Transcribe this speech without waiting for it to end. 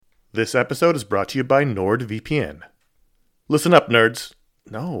This episode is brought to you by NordVPN. Listen up, nerds.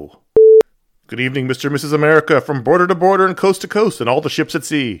 No. Good evening, Mr. and Mrs. America, from border to border and coast to coast and all the ships at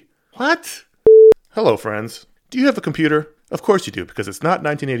sea. What? Hello, friends. Do you have a computer? Of course you do, because it's not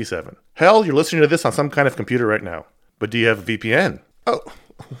 1987. Hell, you're listening to this on some kind of computer right now. But do you have a VPN? Oh,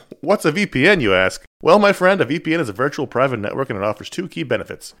 what's a VPN, you ask? Well, my friend, a VPN is a virtual private network and it offers two key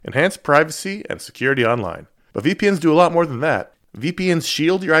benefits: enhanced privacy and security online. But VPNs do a lot more than that. VPNs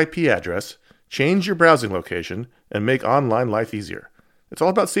shield your IP address, change your browsing location, and make online life easier. It's all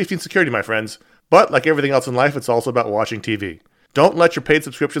about safety and security, my friends. But like everything else in life, it's also about watching TV. Don't let your paid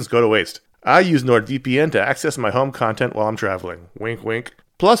subscriptions go to waste. I use NordVPN to access my home content while I'm traveling. Wink, wink.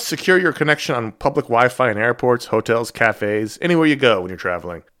 Plus, secure your connection on public Wi-Fi in airports, hotels, cafes, anywhere you go when you're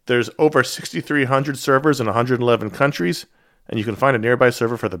traveling. There's over 6,300 servers in 111 countries, and you can find a nearby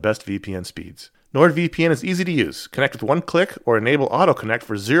server for the best VPN speeds. NordVPN is easy to use. Connect with one click or enable auto-connect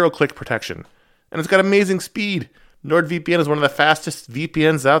for zero-click protection. And it's got amazing speed. NordVPN is one of the fastest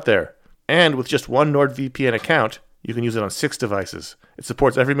VPNs out there. And with just one NordVPN account, you can use it on 6 devices. It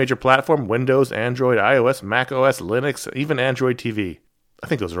supports every major platform: Windows, Android, iOS, macOS, Linux, even Android TV. I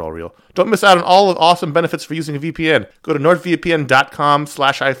think those are all real. Don't miss out on all the awesome benefits for using a VPN. Go to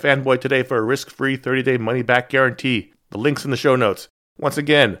nordvpn.com/ifanboy today for a risk-free 30-day money-back guarantee. The link's in the show notes. Once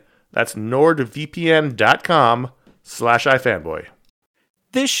again, that's nordvpn.com/ifanboy.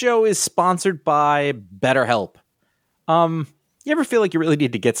 This show is sponsored by BetterHelp. You ever feel like you really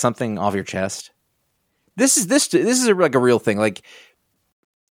need to get something off your chest? This is like a real thing. Like,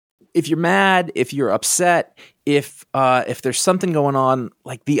 if you're mad, if you're upset, if there's something going on,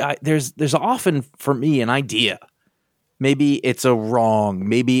 like there's often for me an idea. Maybe it's a wrong,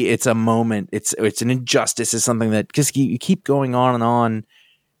 maybe it's a moment, it's an injustice, is something that just you keep going on and on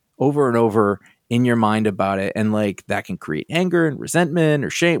over and over in your mind about it, and like that can create anger and resentment or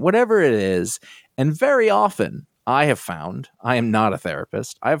shame, whatever it is. And very often, I have found, I am not a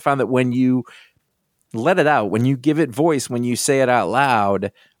therapist, I have found that when you let it out, when you give it voice, when you say it out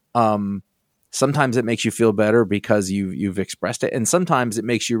loud, sometimes it makes you feel better because you've expressed it, and sometimes it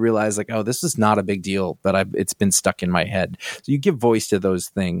makes you realize like, oh, this is not a big deal, but it's been stuck in my head. So you give voice to those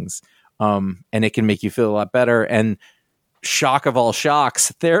things, and it can make you feel a lot better. And shock of all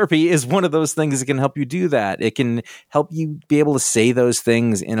shocks, therapy is one of those things that can help you do that. It can help you be able to say those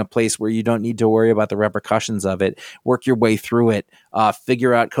things in a place where you don't need to worry about the repercussions of it, work your way through it,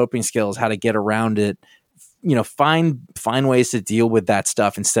 figure out coping skills, how to get around it, find ways to deal with that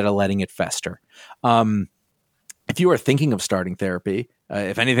stuff instead of letting it fester. If you are thinking of starting therapy,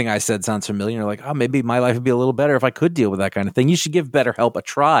 if anything I said sounds familiar, you're like, oh, maybe my life would be a little better if I could deal with that kind of thing, you should give BetterHelp a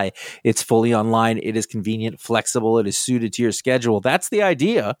try. It's fully online. It is convenient, flexible. It is suited to your schedule. That's the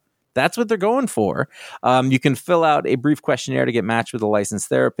idea. That's what they're going for. You can fill out a brief questionnaire to get matched with a licensed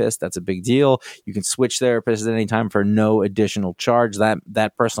therapist. That's a big deal. You can switch therapists at any time for no additional charge.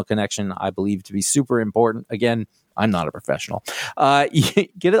 That personal connection, I believe, to be super important. Again, I'm not a professional. Get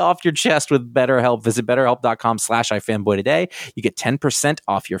it off your chest with BetterHelp. Visit BetterHelp.com/ifanboy today. You get 10%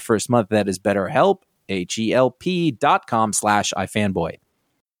 off your first month. That is BetterHelp, HELP.com/ifanboy.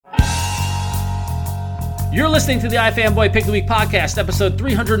 You're listening to the iFanboy Pick the Week podcast, episode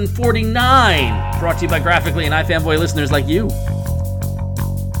 349, brought to you by Graphically and iFanboy listeners like you.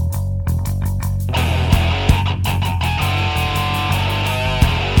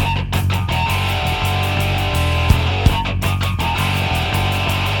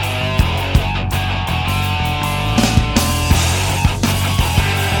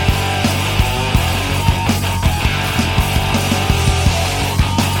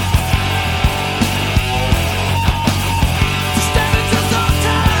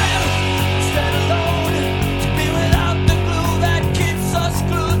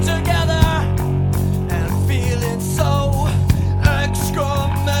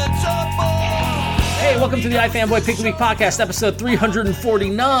 Welcome to the iFanboy Pick the Week podcast, episode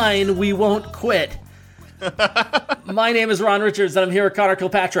 349. We won't quit. My name is Ron Richards, and I'm here with Conor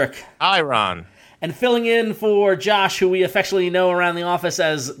Kilpatrick. Hi, Ron. And filling in for Josh, who we affectionately know around the office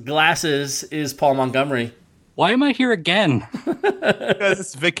as Glasses, is Paul Montgomery. Why am I here again? Because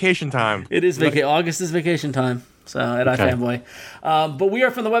it's vacation time. It is August is vacation time. So at iFanboy. But we are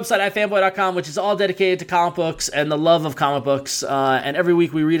from the website ifanboy.com, which is all dedicated to comic books and the love of comic books. And every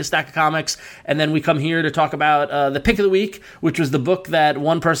week we read a stack of comics, and then we come here to talk about the pick of the week, which was the book that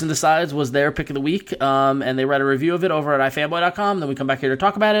one person decides was their pick of the week. And they write a review of it over at ifanboy.com. Then we come back here to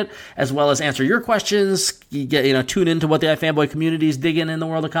talk about it, as well as answer your questions. You get, tune into what the iFanboy community is digging in the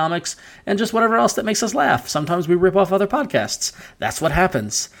world of comics, and just whatever else that makes us laugh. Sometimes we rip off other podcasts. That's what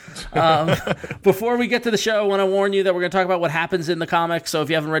happens. Before we get to the show, I want to warn warn you that we're going to talk about what happens in the comics. So if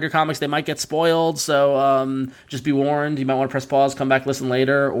you haven't read your comics, they might get spoiled. So just be warned. You might want to press pause, come back, listen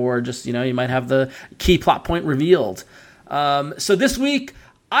later, or just, you might have the key plot point revealed. So this week,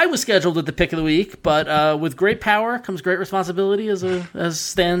 I was scheduled with the pick of the week, but with great power comes great responsibility, as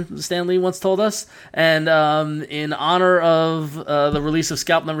Stan Lee once told us. And in honor of the release of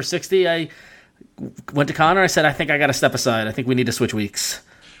Scalped number 60, I went to Conor. I said, I think I got to step aside. I think we need to switch weeks.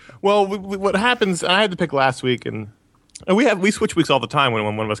 Well, what happens? I had to pick last week, and we switch weeks all the time when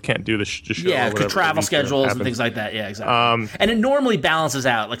one of us can't do the show. Yeah, because travel schedules and things like that. Yeah, exactly. And it normally balances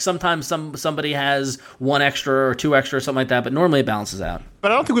out. Like sometimes somebody has one extra or two extra or something like that, but normally it balances out.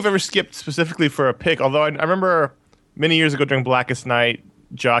 But I don't think we've ever skipped specifically for a pick. Although I remember many years ago during Blackest Night,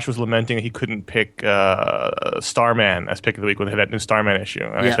 Josh was lamenting that he couldn't pick Starman as pick of the week when they had that new Starman issue.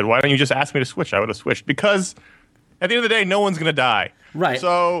 And I said, why don't you just ask me to switch? I would have switched because at the end of the day, no one's going to die. Right.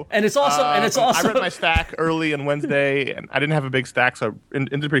 So and it's also I read my stack early on Wednesday, and I didn't have a big stack, so I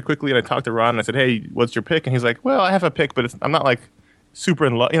ended pretty quickly. And I talked to Ron, and I said, "Hey, what's your pick?" And he's like, "Well, I have a pick, but I'm not like super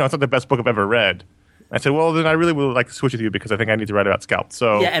in love. It's not the best book I've ever read." I said, "Well, then I really would like to switch with you because I think I need to write about Scalped."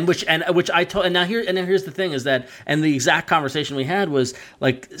 So yeah, and which I told, and now here's the thing is that, and the exact conversation we had was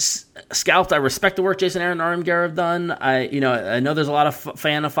like Scalped. I respect the work Jason Aaron and R.M. Garrett have done. I know there's a lot of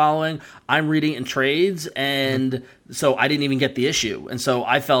fan following. I'm reading in trades, and so I didn't even get the issue, and so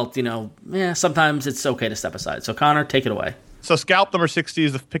I felt sometimes it's okay to step aside. So Conor, take it away. So Scalped number 60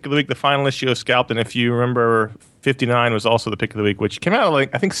 is the pick of the week, the final issue of Scalped, and if you remember, 59 was also the pick of the week, which came out I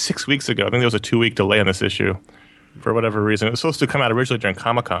think 6 weeks ago. I think there was a 2-week delay on this issue for whatever reason. It was supposed to come out originally during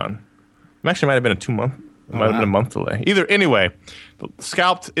Comic-Con. It actually might have been a 2 month. It might have been a month delay. Anyway,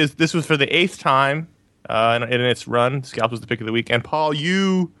 Scalped this was for the 8th time in its run. Scalped was the pick of the week, and Paul,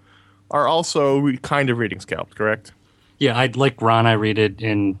 you are also kind of reading Scalped, correct? Yeah, I'd like Ron. I read it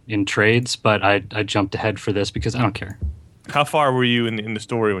in trades, but I jumped ahead for this because I don't care. How far were you in the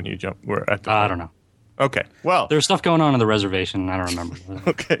story when you were at the I don't know. Okay, well, there's stuff going on in the reservation. I don't remember.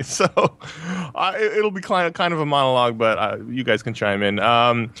 Okay, so it'll be kind of a monologue, but you guys can chime in.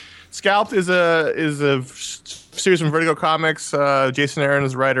 Scalped is a series from Vertigo Comics. Jason Aaron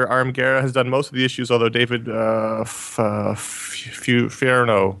is writer. R.M. Garrett has done most of the issues, although David Fierno,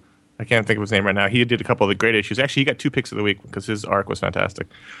 I can't think of his name right now. He did a couple of the great issues. Actually, he got 2 picks of the week because his arc was fantastic.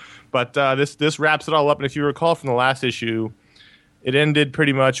 But this wraps it all up. And if you recall from the last issue, it ended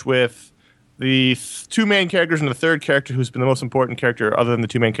pretty much with the 2 main characters and the 3rd character, who's been the most important character other than the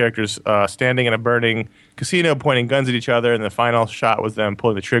 2 main characters, standing in a burning casino, pointing guns at each other. And the final shot was them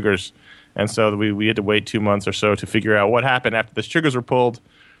pulling the triggers. And so we had to wait 2 months or so to figure out what happened after the triggers were pulled.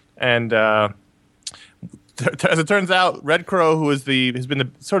 And as it turns out, Red Crow, who has been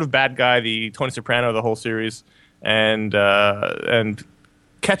the sort of bad guy, the Tony Soprano of the whole series, and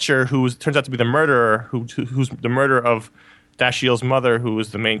Catcher, who turns out to be the murderer, who's the murderer of Dashiell's mother, who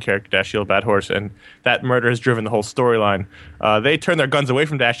was the main character, Dashiell Bad Horse, and that murder has driven the whole storyline. They turned their guns away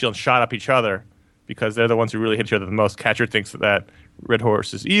from Dashiell and shot up each other because they're the ones who really hit each other the most. Catcher thinks that Red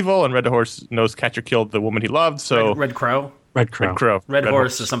Horse is evil, and Red Horse knows Catcher killed the woman he loved. So Red Crow. Red Crow. Red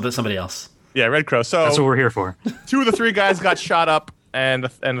Horse is somebody else. Yeah, Red Crow. So that's what we're here for. 2 of the 3 guys got shot up, and the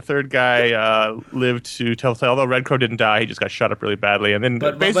 3rd guy lived to tell. Although Red Crow didn't die, he just got shot up really badly. And then,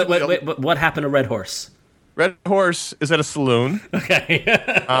 but what happened to Red Horse? Red Horse is at a saloon. Okay.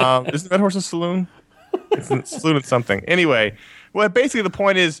 Isn't Red Horse a saloon? It's a saloon at something. Anyway, well, basically the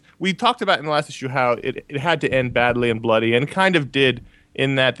point is, we talked about in the last issue how it had to end badly and bloody, and kind of did,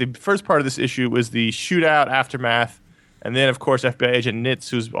 in that the first part of this issue was the shootout aftermath. And then, of course, FBI agent Nitz,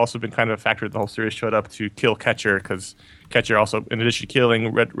 who's also been kind of a factor in the whole series, showed up to kill Catcher, because Catcher also, in addition to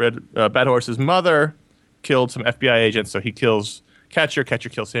killing Bad Horse's mother, killed some FBI agents. So he kills Catcher. Catcher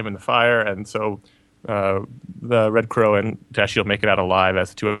kills him in the fire. And so the Red Crow and Dashiell make it out alive as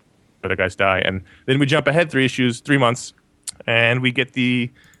the 2 other guys die. And then we jump ahead 3 months, and we get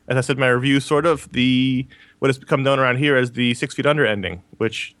as I said in my review, sort of what has become known around here as the 6 Feet Under ending,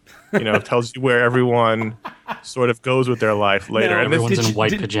 which tells you where everyone sort of goes with their life later. And everyone's in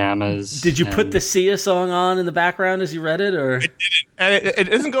white pajamas. Did you put the Sia song on in the background as you read it, or? It didn't, and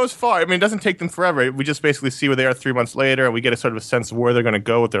it doesn't go as far. I mean, it doesn't take them forever. We just basically see where they are 3 months later, and we get a sort of a sense of where they're going to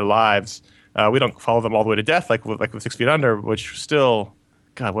go with their lives. We don't follow them all the way to death like with 6 Feet Under, which still,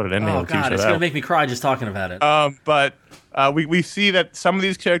 God, what an ending! Oh God, it's going to make me cry just talking about it. But we see that some of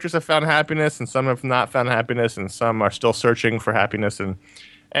these characters have found happiness, and some have not found happiness, and some are still searching for happiness, and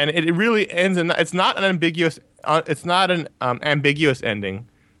it really ends. And it's not an ambiguous. Ambiguous ending.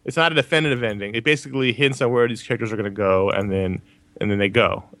 It's not a definitive ending. It basically hints at where these characters are going to go, and then they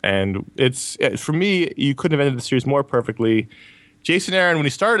go. And it's for me, you couldn't have ended the series more perfectly. Jason Aaron, when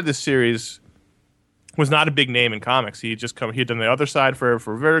he started this series, was not a big name in comics. He had done the other side for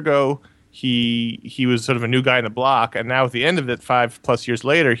Vertigo. He was sort of a new guy in the block, and now at the end of it, 5+ years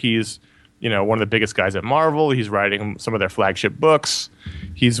later, he's one of the biggest guys at Marvel. He's writing some of their flagship books.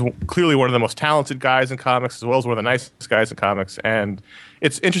 He's clearly one of the most talented guys in comics, as well as one of the nicest guys in comics. And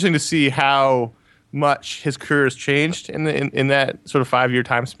it's interesting to see how much his career has changed in that sort of 5-year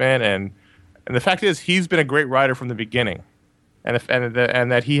time span. And the fact is, he's been a great writer from the beginning, and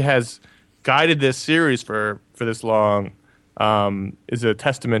that he has guided this series for this long is a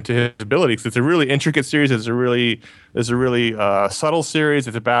testament to his ability. Because it's a really intricate series. It's a really subtle series.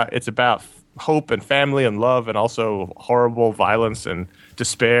 It's about hope and family and love, and also horrible violence and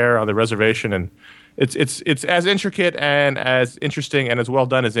despair on the reservation. And it's as intricate and as interesting and as well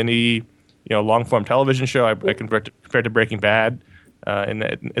done as any long form television show. I compared to Breaking Bad.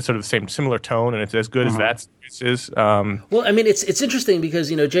 It's sort of the same similar tone, and it's as good as that is. Well, I mean, it's interesting because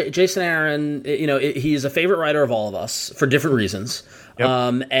Jason Aaron, he is a favorite writer of all of us for different reasons.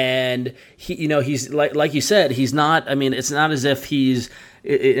 Yep. And he's like you said, he's not. I mean, it's not as if he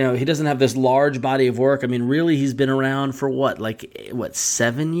doesn't have this large body of work. I mean, really, he's been around for what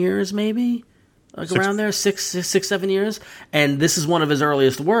 7 years, maybe. Around there, 7 years, and this is one of his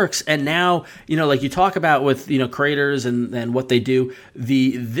earliest works. And now, like you talk about with creators and what they do.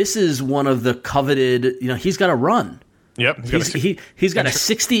 This is one of the coveted. He's got a run. Yep, he's got a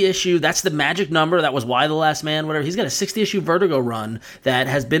 60 issue. That's the magic number. That was Why the Last Man. Whatever. He's got a 60 issue Vertigo run that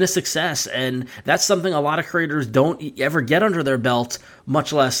has been a success, and that's something a lot of creators don't ever get under their belt.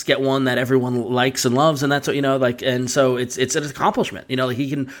 Much less get one that everyone likes and loves, and that's what And so it's an accomplishment. He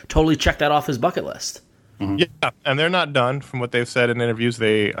can totally check that off his bucket list. Mm-hmm. Yeah, and they're not done from what they've said in interviews.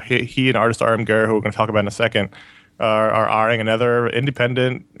 He and artist R.M. Guerra, who we're going to talk about in a second, are eyeing another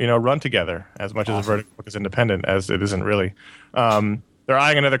independent, run together. As much as the Vertigo book is independent, as it isn't really. They're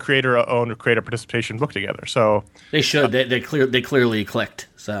eyeing another creator-owned or creator participation book together. So they should. They clearly clicked.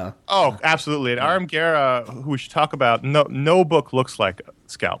 So absolutely. And R.M. Guerra, who we should talk about, no book looks like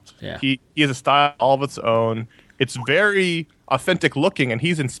Scalped. Yeah. He has a style all of its own. It's very authentic looking, and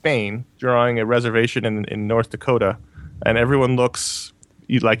he's in Spain drawing a reservation in North Dakota, and everyone looks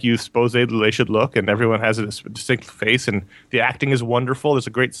like you suppose they should look, and everyone has a distinct face, and the acting is wonderful. There's a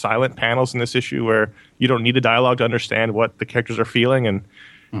great silent panels in this issue where you don't need a dialogue to understand what the characters are feeling, and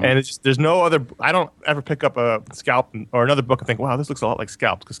there's no other. I don't ever pick up a Scalped or another book and think, wow, this looks a lot like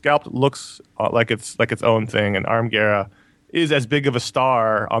Scalped, because Scalped looks like it's its own thing, and R.M. Guerra is as big of a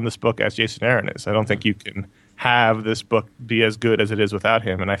star on this book as Jason Aaron is. I don't think you can have this book be as good as it is without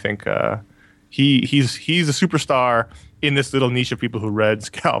him, and I think he's a superstar in this little niche of people who read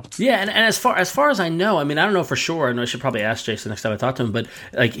Scalped. Yeah, and as far as I know, I mean, I don't know for sure, and I should probably ask Jason next time I talk to him, but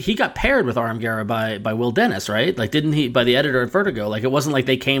he got paired with R.M. Guerra by Will Dennis, right? Didn't he, by the editor at Vertigo? It wasn't like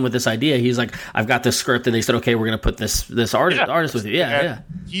they came with this idea. He's like, I've got this script, and they said, okay, we're going to put this artist with you. Yeah.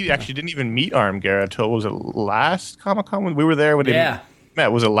 He actually didn't even meet R.M. Guerra until, was it last Comic-Con when we were there?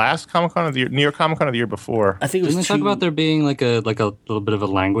 Matt, was it last Comic-Con of the year, New York Comic-Con of the year before? I think it was. Didn't they talk about there being like a little bit of a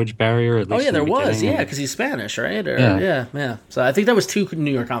language barrier? At least there was. Yeah, because he's Spanish, right? Yeah. So I think that was 2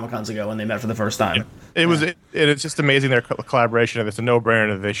 New York Comic-Cons ago when they met for the first time. Yeah. It's just amazing their collaboration, and it's a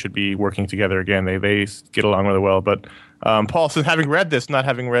no-brainer that they should be working together again. They get along really well. But Paul, since having read this, not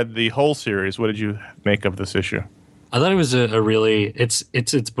having read the whole series, what did you make of this issue? I thought it was a really it's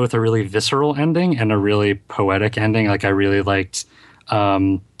both a really visceral ending and a really poetic ending. I really liked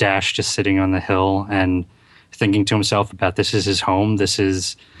Dash just sitting on the hill and thinking to himself about this is his home. This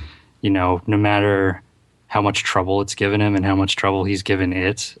is, no matter how much trouble it's given him and how much trouble he's given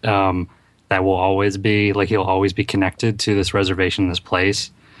it, that will always be, he'll always be connected to this reservation, this place,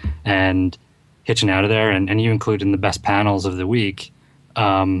 and hitching out of there. And you include in the best panels of the week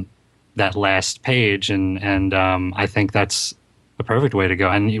that last page, and I think that's a perfect way to go.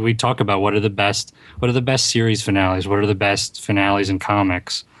 And we talk about what are the best series finales, what are the best finales in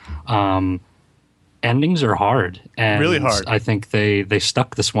comics. Endings are hard, and really hard. I think they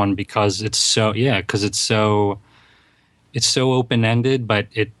stuck this one because it's so open ended, but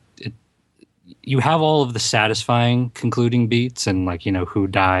it you have all of the satisfying concluding beats and who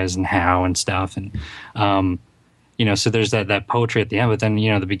dies and how and stuff, and so there's that poetry at the end, but then,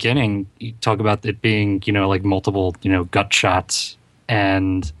 the beginning, you talk about it being, multiple, gut shots.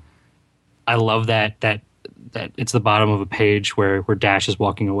 And I love that it's the bottom of a page where Dash is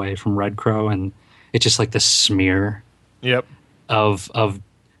walking away from Red Crow, and it's just like this smear of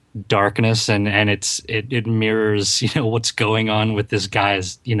darkness, and it mirrors, what's going on with this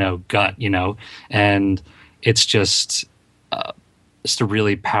guy's, gut, and it's just, just a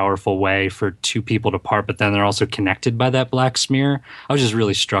really powerful way for two people to part, but then they're also connected by that black smear. I was just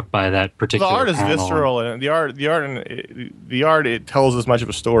really struck by that particular. The art is panel. visceral, and the art it tells as much of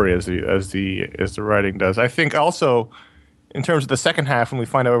a story as the writing does. I think also, in terms of the second half, when we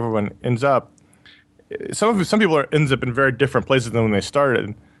find out everyone ends up, some people ends up in very different places than when they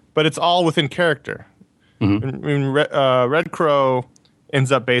started, but it's all within character. Mm-hmm. I mean, Red Crow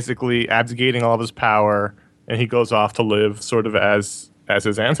ends up basically abdicating all of his power, and he goes off to live sort of as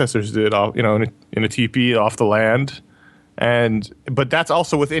his ancestors did, in a teepee off the land. But that's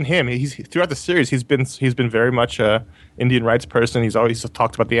also within him. He's throughout the series, he's been very much a Indian rights person. He's always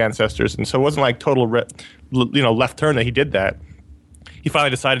talked about the ancestors, and so it wasn't like total left turn that he did that. He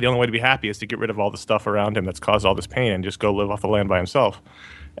finally decided the only way to be happy is to get rid of all the stuff around him that's caused all this pain and just go live off the land by himself.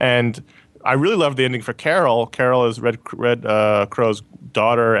 And I really love the ending for Carol. Carol is Red Crow's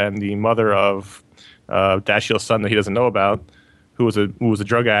daughter and the mother of Dashiell's son that he doesn't know about, who was a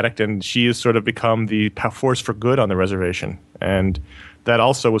drug addict, and she has sort of become the force for good on the reservation. And that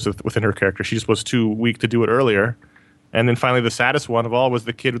also was within her character. She just was too weak to do it earlier. And then finally, the saddest one of all was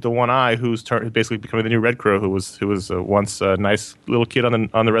the kid with the one eye, who's basically becoming the new Red Crow, who was once a nice little kid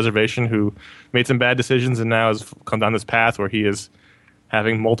on the reservation who made some bad decisions and now has come down this path where he is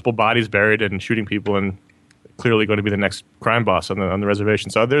having multiple bodies buried and shooting people and clearly going to be the next crime boss on the reservation.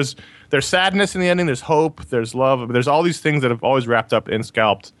 So there's sadness in the ending, there's hope, there's love, there's all these things that have always wrapped up in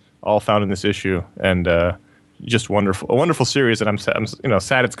Scalped, all found in this issue, and just a wonderful series. And I'm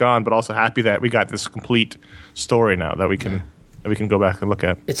sad it's gone, but also happy that we got this complete story now that we can go back and look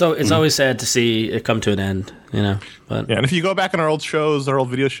at. It's always sad to see it come to an end, But yeah, and if you go back on our old shows, our old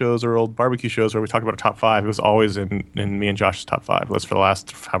video shows, our old barbecue shows where we talked about our top 5, it was always in me and Josh's top 5 list for the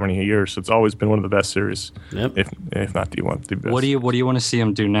last how many years. So it's always been one of the best series. Yep. If not the best. What do you want to see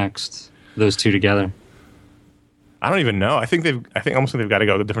them do next? Those two together. I don't even know. I think almost they've got to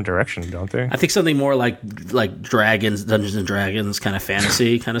go a different direction, don't they? I think something more like dragons, Dungeons and Dragons kind of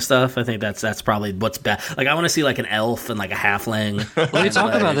fantasy kind of stuff. I think that's probably what's best. Like I want to see like an elf and like a halfling. Well, they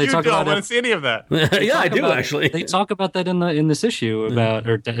talk about I want to see any of that. Yeah, I do actually. They talk about that in this issue about,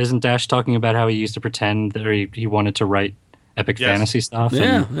 or isn't Dash talking about how he used to pretend that he wanted to write epic fantasy stuff?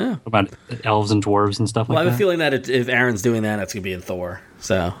 Yeah. About elves and dwarves and stuff like that. I have a feeling that if Aaron's doing that, it's gonna be in Thor.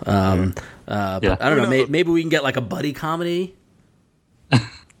 So, but I don't know. Maybe we can get like a buddy comedy.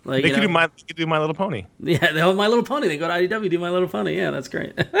 Like they could do My Little Pony. Yeah, they have My Little Pony. They go to IDW, do My Little Pony. Yeah, that's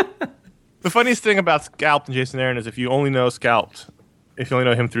great. The funniest thing about Scalped and Jason Aaron is if you only know Scalped, if you only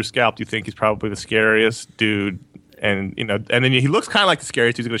know him through Scalped, you think he's probably the scariest dude, and then he looks kind of like the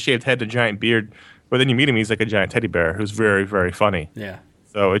scariest dude. He's got a shaved head and a giant beard, but then you meet him, he's like a giant teddy bear who's very, very funny. Yeah.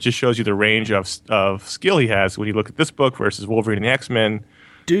 So it just shows you the range of skill he has when you look at this book versus Wolverine and the X-Men.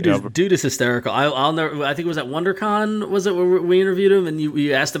 Dude is hysterical. I'll never. I think it was at WonderCon. Was it where we interviewed him and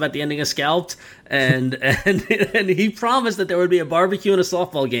you asked about the ending of Scalped, and he promised that there would be a barbecue and a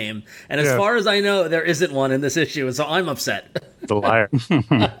softball game. And as far as I know, there isn't one in this issue, and so I'm upset. The liar.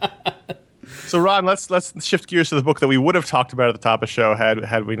 So Ron, let's shift gears to the book that we would have talked about at the top of the show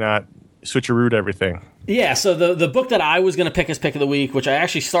had we not switcherooed everything. Yeah, so the book that I was going to pick as pick of the week, which I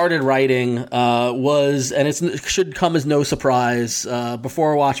actually started writing, was, and it should come as no surprise,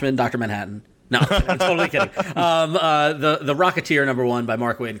 Before Watchmen, Dr. Manhattan. No, I'm totally kidding. The Rocketeer #1 by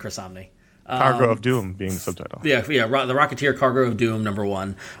Mark Waid and Chris Samnee. Cargo of Doom being the subtitle. Yeah, The Rocketeer, Cargo of Doom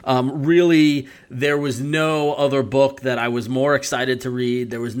 #1. Really, there was no other book that I was more excited to read.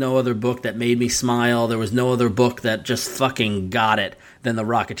 There was no other book that made me smile. There was no other book that just fucking got it than The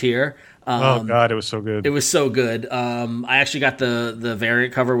Rocketeer. Oh God, it was so good. It was so good. I actually got the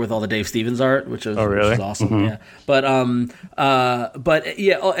variant cover with all the Dave Stevens art, which was awesome. Mm-hmm. Yeah, but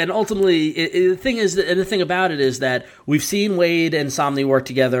yeah, and ultimately, the thing about it is that we've seen Waid and Samnee work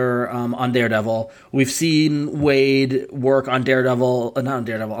together on Daredevil. We've seen Waid work on on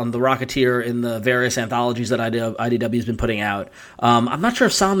the Rocketeer in the various anthologies that IDW has been putting out. I'm not sure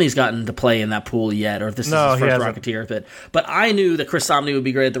if Samnee's gotten to play in that pool yet, or if this is his first Rocketeer. But I knew that Chris Samnee would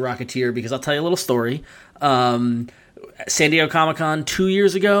be great at the Rocketeer because I'll tell you a little story. San Diego Comic-Con 2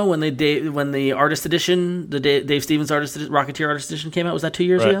 years ago when the artist edition, the Dave Stevens Rocketeer artist edition came out. Was that 2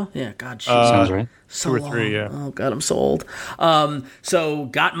 years ago? Yeah, God, sounds right. So 2 or 3, yeah. Oh God, I'm so old. So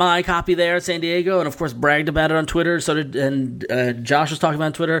got my copy there at San Diego, and of course bragged about it on Twitter. So did Josh was talking about it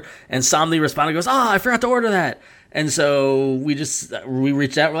on Twitter, and Samnee responded, goes, I forgot to order that. And so we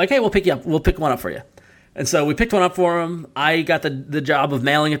reached out. We're like, hey, we'll pick you up. We'll pick one up for you. And so we picked one up for him. I got the job of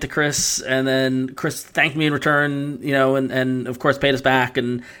mailing it to Chris, and then Chris thanked me in return, and of course paid us back.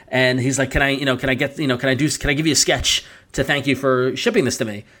 And he's like, can I give you a sketch to thank you for shipping this to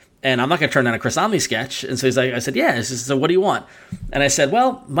me? and I'm not going to turn down a Chris Omni sketch. And so he's like, I said, yeah. He says, so what do you want? And I said,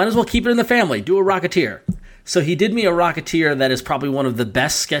 well, might as well keep it in the family. Do a Rocketeer. So he did me a Rocketeer that is probably one of the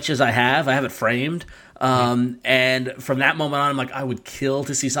best sketches I have. I have it framed. And from that moment on, I'm like, I would kill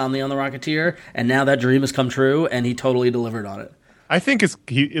to see Somni on the Rocketeer. And now that dream has come true, and he totally delivered on it. I think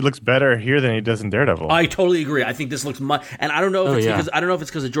it looks better here than he does in Daredevil. I totally agree. I think this looks much, and I don't know if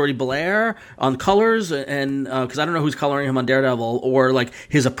it's because of Jordy Belair on colors, and because I don't know who's coloring him on Daredevil or like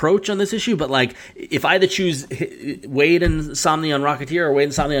his approach on this issue. But like, if I had to choose Wade and Somni on Rocketeer or Wade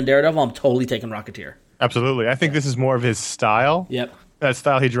and Somni on Daredevil, I'm totally taking Rocketeer. Absolutely, I think this is more of his style. Yep. That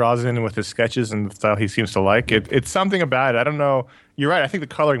style he draws in with his sketches and the style he seems to like. It's something about it. I don't know. You're right. I think the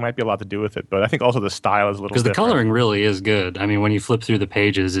coloring might be a lot to do with it, but I think also the style is a little different. Because the coloring really is good. I mean, when you flip through the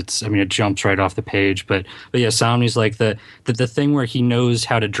pages, it jumps right off the page. But yeah, Somni's like the thing where he knows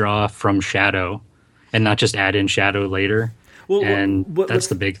how to draw from shadow and not just add in shadow later. Well, that's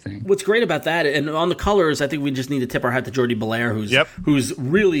the big thing. What's great about that, and on the colors, I think we just need to tip our hat to Jordy Belair, who's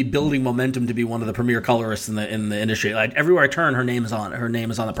really building momentum to be one of the premier colorists in the industry. Like everywhere I turn, her name is on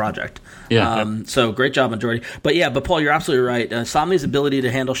the project. Yeah. So great job on Jordy. But Paul, you're absolutely right. Somni's ability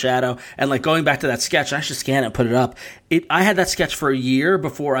to handle shadow, and like going back to that sketch, I should scan it and put it up. I had that sketch for a year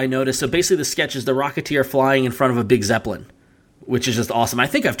before I noticed. So basically, the sketch is the Rocketeer flying in front of a big Zeppelin, which is just awesome. I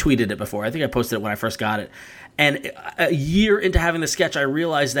think I've tweeted it before. I think I posted it when I first got it. And a year into having the sketch, I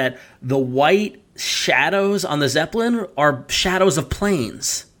realized that the white shadows on the Zeppelin are shadows of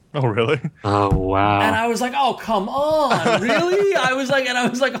planes. Oh, really? Oh, wow. And I was like, oh, come on, really? I was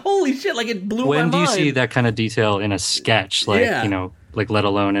like, holy shit, like it blew my mind. When do you see that kind of detail in a sketch, like let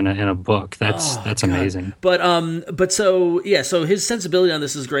alone in a book? That's amazing. So his sensibility on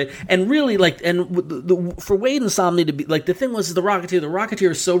this is great, and really for Wade and Somni to be like, the thing was the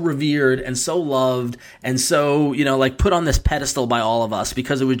Rocketeer is so revered and so loved and so put on this pedestal by all of us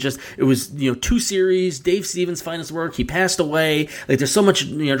because it was 2 series, Dave Stevens' finest work. He passed away. Like there's so much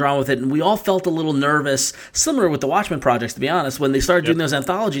drama with it, and we all felt a little nervous, similar with the Watchmen projects, to be honest, when they started doing those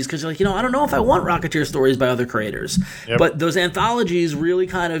anthologies, because you're like, I don't know if I want Rocketeer stories by other creators, but those anthologies really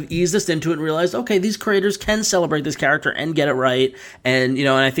kind of eased us into it and realized, okay, these creators can celebrate this character and get it right. And, and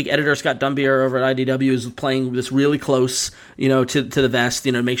I think editor Scott Dumbier over at IDW is playing this really close, to the vest,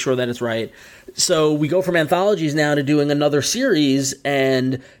 to make sure that it's right. So we go from anthologies now to doing another series.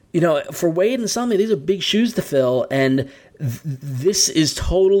 And, for Wade and Somni, these are big shoes to fill. And this is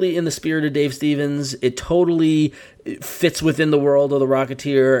totally in the spirit of Dave Stevens. It totally fits within the world of the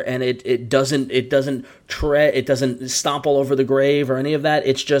Rocketeer, and it doesn't stomp all over the grave or any of that.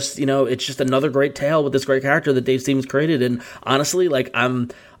 It's just it's just another great tale with this great character that Dave Stevens created. And honestly, like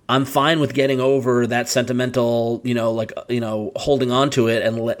I'm fine with getting over that sentimental, holding on to it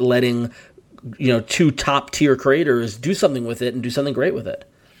and letting 2 top tier creators do something with it and do something great with it.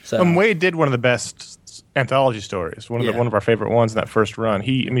 So Wade did one of the best anthology stories, one of our favorite ones in that first run.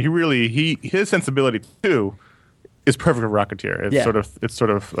 His sensibility too is perfect for Rocketeer. It's sort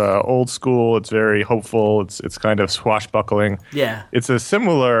of old school. It's very hopeful. It's kind of swashbuckling. Yeah, it's a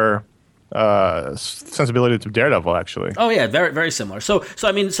similar sensibility to Daredevil, actually. Oh yeah, very very similar. So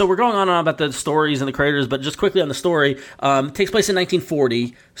we're going on and on about the stories and the creators, but just quickly on the story, it takes place in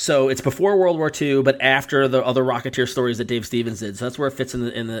 1940. So it's before World War II, but after the other Rocketeer stories that Dave Stevens did. So that's where it fits in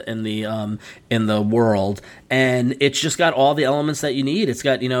the world, and it's just got all the elements that you need. It's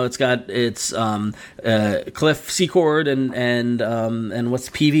got Cliff Secord and what's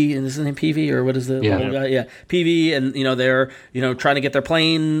Peavy, and is his name Peavy, or what is the little guy? Yeah, Peavy, and they're trying to get their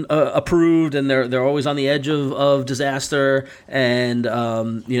plane approved, and they're always on the edge of disaster, and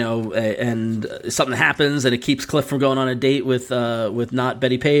and something happens, and it keeps Cliff from going on a date with not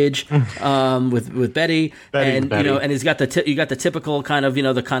Betty Page, with Betty, and Betty. And he's got you got the typical kind of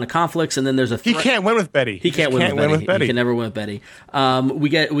the kind of conflicts, and then there's a he can't win with Betty. He can't win with Betty. He can never win with Betty. We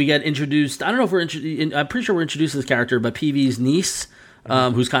get introduced. I don't know if I'm pretty sure we're introduced to this character, but Peavy's niece.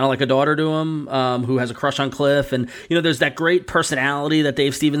 Who's kind of like a daughter to him, who has a crush on Cliff. And, there's that great personality that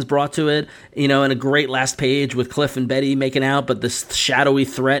Dave Stevens brought to it, and a great last page with Cliff and Betty making out, but this shadowy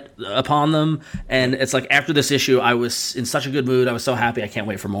threat upon them. And it's like, after this issue, I was in such a good mood. I was so happy. I can't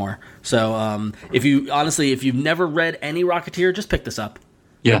wait for more. So if you've never read any Rocketeer, just pick this up.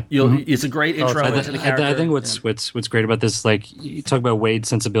 Yeah, it's a great intro into the character. I think what's great about this, like, you talk about Wade's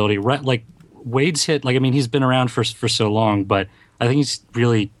sensibility, right? Like, Wade's hit, like, I mean, he's been around for so long, but I think he's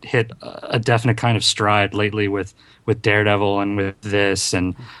really hit a definite kind of stride lately with Daredevil and with this,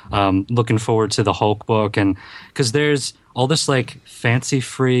 and looking forward to the Hulk book, and because there's all this like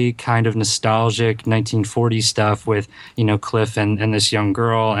fancy-free kind of nostalgic 1940s stuff with Cliff and this young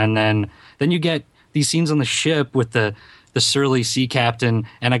girl, and then you get these scenes on the ship with the the surly sea captain,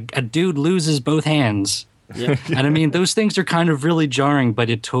 and a dude loses both hands. Yeah. And I mean, those things are kind of really jarring, but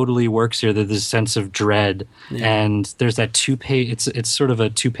it totally works here. There's this sense of dread, and there's that 2-page. It's sort of a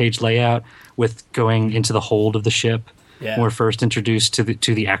 2-page layout with going into the hold of the ship. Yeah. We're first introduced to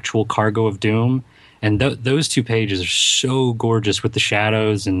the actual cargo of doom, and those 2 pages are so gorgeous with the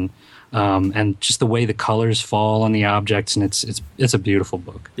shadows and just the way the colors fall on the objects, and it's a beautiful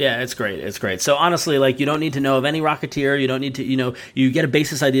book. Yeah, it's great. It's great. So honestly, like, you don't need to know of any Rocketeer. You don't need to, you get a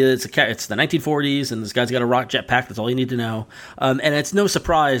basis idea. It's the 1940s, and this guy's got a rock jetpack. That's all you need to know. And it's no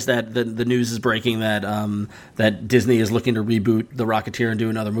surprise that the news is breaking that Disney is looking to reboot the Rocketeer and do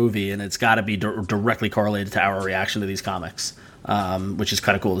another movie, and it's got to be directly correlated to our reaction to these comics. Which is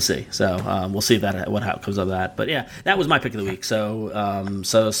kind of cool to see. So we'll see what comes of that. But yeah, that was my pick of the week. So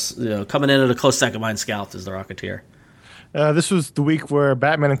coming in at a close second, mine, Scalped is the Rocketeer. This was the week where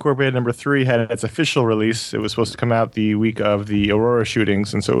Batman Incorporated #3 had its official release. It was supposed to come out the week of the Aurora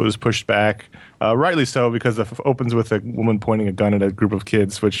shootings, and so it was pushed back. Rightly so, because it opens with a woman pointing a gun at a group of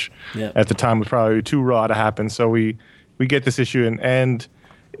kids, which at the time was probably too raw to happen. So we get this issue, and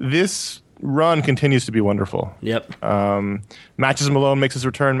this run continues to be wonderful. Yep. Matches Malone makes his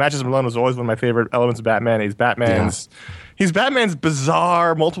return. Matches Malone was always one of my favorite elements of Batman. He's Batman's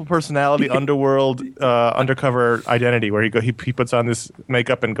bizarre, multiple personality underworld undercover identity, where he puts on this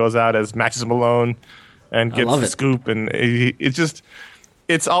makeup and goes out as Matches Malone and gets the scoop, and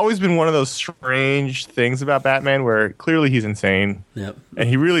it's always been one of those strange things about Batman where clearly he's insane. Yep. And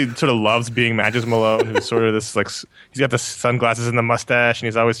he really sort of loves being Matches Malone, who's sort of this, like, he's got the sunglasses and the mustache, and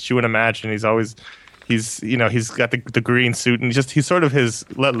he's always chewing a match, and he's got the green suit, and he's sort of his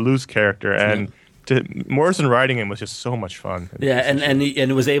let loose character. And Morrison writing him was just so much fun. Yeah,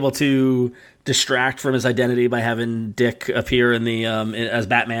 and was able to distract from his identity by having Dick appear in the as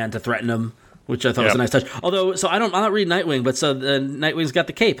Batman to threaten him, which I thought was a nice touch. Although, I'm not reading Nightwing, but Nightwing's got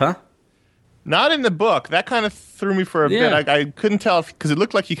the cape, huh? Not in the book. That kind of threw me for a bit. I couldn't tell because it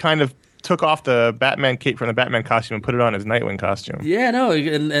looked like he kind of took off the Batman cape from the Batman costume and put it on his Nightwing costume. Yeah, no,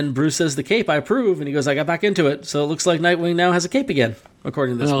 and Bruce says the cape, I approve, and he goes, I got back into it, so it looks like Nightwing now has a cape again,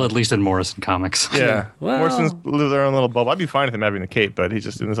 according to this. Well, at least in Morrison comics. Yeah, well, Morrison's live their own little bubble. I'd be fine with him having the cape, but he's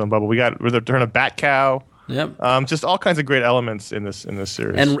just in his own bubble. We got the return of Batcow. Yep. Just all kinds of great elements in this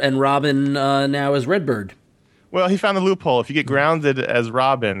series. And Robin now is Redbird. Well, he found the loophole. If you get grounded as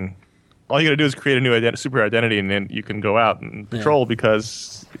Robin, all you got to do is create a new super identity, and then you can go out and patrol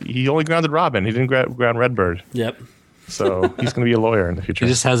because he only grounded Robin. He didn't ground Redbird. Yep. So he's going to be a lawyer in the future.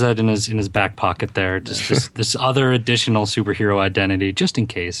 He just has that in his back pocket there. Just this other additional superhero identity, just in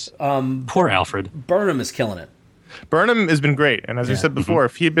case. Poor Alfred. Burnham is killing it. Burnham has been great, and as I said before,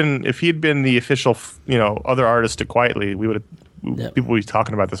 if he'd been the official, other artist to Quietly, we would have. People will be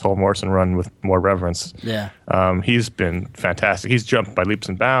talking about this whole Morrison run with more reverence. Yeah. He's been fantastic. He's jumped by leaps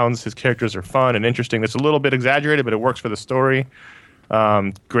and bounds. His characters are fun and interesting. It's a little bit exaggerated, but it works for the story.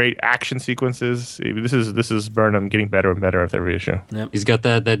 Great action sequences. This is Burnham getting better and better with every issue. Yep. He's got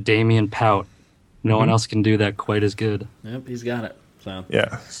that Damien pout. No one else can do that quite as good. Yep, he's got it. So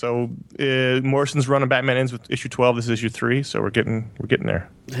yeah. So Morrison's run on Batman ends with issue 12. This is issue 3, so we're getting there.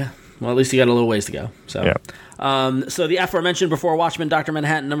 Yeah. Well, at least you got a little ways to go. So, so the aforementioned before Watchmen, Dr.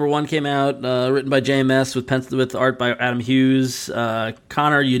 Manhattan #1 came out, written by JMS with art by Adam Hughes.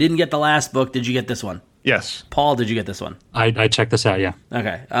 Conor, you didn't get the last book. Did you get this one? Yes. Paul, did you get this one? I checked this out. Yeah.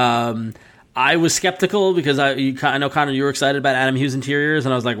 Okay. I was skeptical because I know, Conor, you were excited about Adam Hughes interiors,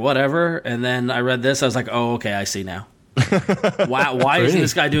 and I was like, whatever. And then I read this. I was like, oh, okay, I see now. Why isn't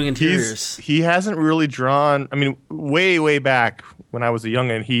this guy doing interiors? He hasn't really drawn. I mean, way back when I was a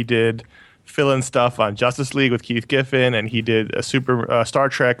youngin', he did fill-in stuff on Justice League with Keith Giffen, and he did a super Star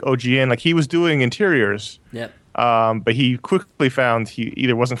Trek OGN. Like, he was doing interiors. Yep. But he quickly found he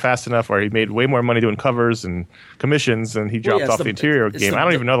either wasn't fast enough, or he made way more money doing covers and commissions, and he dropped off the interior game. I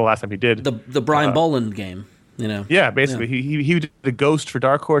don't even know the last time he did the Brian Boland game. Yeah, basically, he did the Ghost for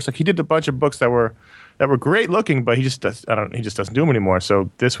Dark Horse. Like, he did a bunch of books that were great looking, but he just doesn't do them anymore. So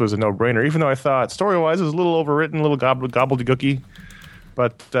this was a no-brainer, even though I thought story-wise it was a little overwritten, a little gobbledygooky.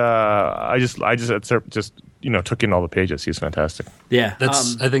 But I just took in all the pages. He's fantastic. Yeah,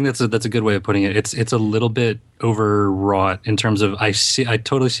 I think that's a good way of putting it. It's a little bit overwrought in terms of I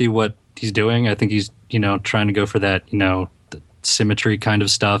totally see what he's doing. I think he's trying to go for that the symmetry kind of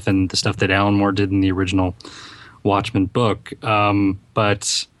stuff and the stuff that Alan Moore did in the original Watchmen book.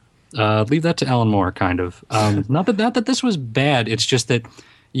 But leave that to Alan Moore, kind of. Not that this was bad. It's just that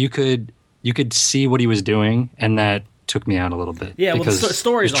you could see what he was doing, and that took me out a little bit. Yeah, because the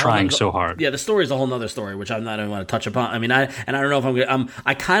story's trying so hard. Yeah, the story is a whole nother story, which I'm not even want to touch upon. I mean, I don't know if I'm going.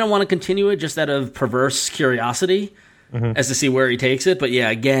 I kind of want to continue it just out of perverse curiosity. as to see where he takes it. But yeah,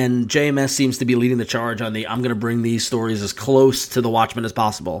 again, JMS seems to be leading the charge on I'm going to bring these stories as close to the Watchmen as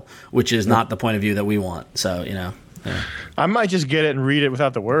possible, which is not the point of view that we want. So, Yeah. I might just get it and read it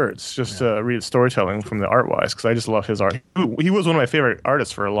without the words, just to read storytelling from the art-wise, because I just love his art. He was one of my favorite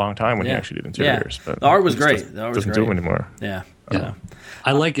artists for a long time when he actually did interiors. But the art was great. Doesn't do it anymore. Yeah.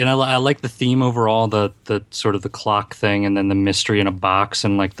 I like the theme overall, the sort of the clock thing, and then the mystery in a box,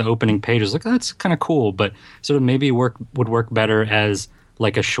 and like the opening pages. Like, that's kind of cool, but sort of maybe would work better as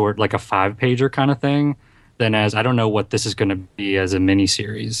like a short, like a 5-pager kind of thing, than as, I don't know what this is going to be as a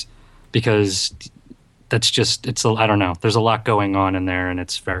miniseries, because that's just, I don't know. There's a lot going on in there, and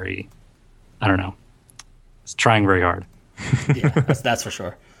it's very, I don't know. It's trying very hard. Yeah, that's for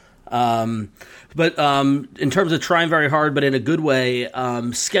sure. But in terms of trying very hard, but in a good way,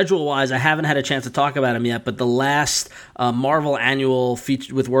 schedule-wise, I haven't had a chance to talk about him yet, but the last Marvel annual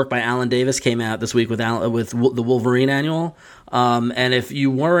featured with work by Alan Davis came out this week with the Wolverine annual. And if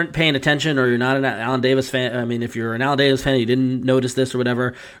you weren't paying attention, or you're not an Alan Davis fan, I mean, if you're an Alan Davis fan and you didn't notice this or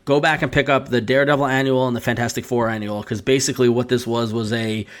whatever, go back and pick up the Daredevil annual and the Fantastic Four annual, because basically what this was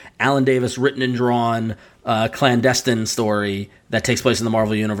a Alan Davis written and drawn clandestine story that takes place in the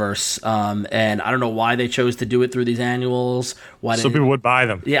Marvel Universe. And I don't know why they chose to do it through these annuals. So people would buy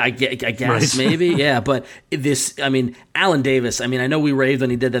them. Yeah, I guess maybe. Yeah, but Alan Davis, I know we raved when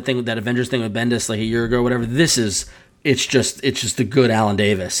he did that Avengers thing with Bendis like a year ago or whatever. It's just a good Alan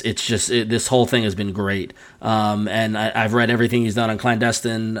Davis. This whole thing has been great. And I've read everything he's done on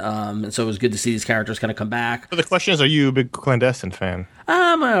Clandestine. And so it was good to see these characters kind of come back. But the question is, are you a big Clandestine fan?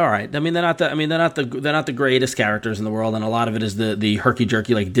 All right. They're not the greatest characters in the world, and a lot of it is the herky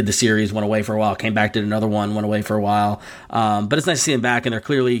jerky. Like, did the series, went away for a while, came back, did another one, went away for a while. But it's nice to see them back, and they're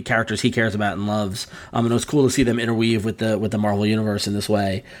clearly characters he cares about and loves. And it was cool to see them interweave with the Marvel Universe in this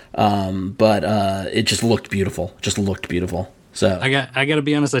way. But it just looked beautiful. So I got to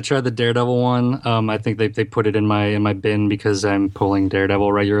be honest. I tried the Daredevil one. I think they put it in my bin because I'm pulling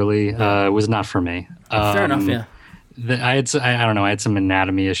Daredevil regularly. It was not for me. Fair enough. Yeah. I don't know. I had some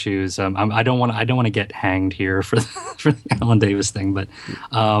anatomy issues. I don't want to get hanged here for the Alan Davis thing, but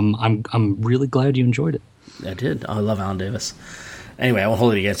I'm really glad you enjoyed it. I did. I love Alan Davis. Anyway, I won't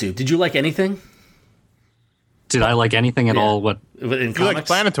hold it against you. Did you like anything? Did I like anything at all? What in comics? You like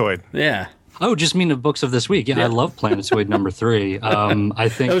Planetoid? Yeah. Oh, just mean the books of this week. Yeah. I love Planetoid number 3. I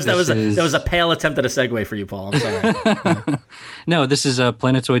think that was a pale attempt at a segue for you, Paul. I'm sorry. No, this is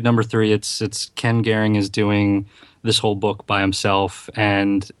Planetoid number 3. It's Ken Gehring is doing this whole book by himself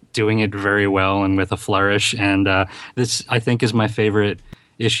and doing it very well and with a flourish. And this, I think, is my favorite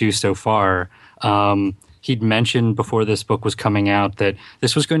issue so far. He'd mentioned before this book was coming out that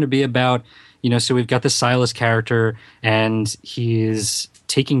this was going to be about, so we've got this Silas character, and he's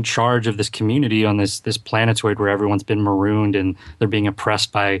taking charge of this community on this planetoid where everyone's been marooned and they're being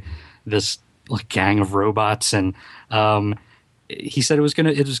oppressed by this like gang of robots. And he said it was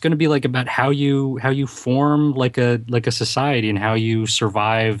gonna be like about how you form like a society and how you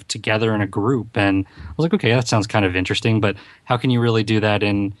survive together in a group. And I was like, okay, that sounds kind of interesting, but how can you really do that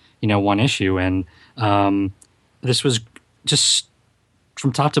in one issue? And this was just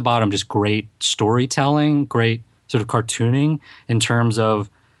from top to bottom just great storytelling, great sort of cartooning in terms of,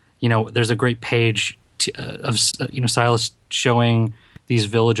 there's a great page of Silas showing these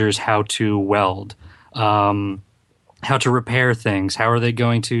villagers how to weld, how to repair things, how are they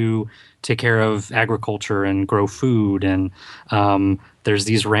going to take care of agriculture and grow food. And there's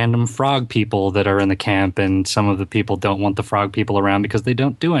these random frog people that are in the camp, and some of the people don't want the frog people around because they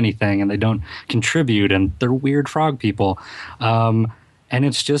don't do anything and they don't contribute, and they're weird frog people. And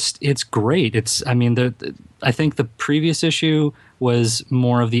it's great. I think the previous issue was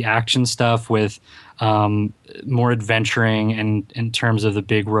more of the action stuff with more adventuring and in terms of the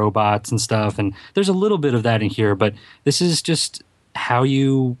big robots and stuff. And there's a little bit of that in here, but this is just how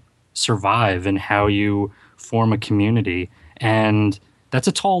you survive and how you form a community. And that's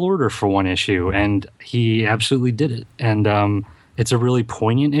a tall order for one issue, and he absolutely did it. And it's a really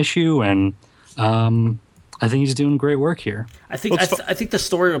poignant issue, and I think he's doing great work here. I think the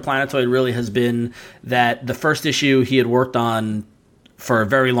story of Planetoid really has been that the first issue he had worked on for a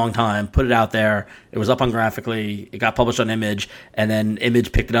very long time, put it out there, it was up on Graphically, it got published on Image, and then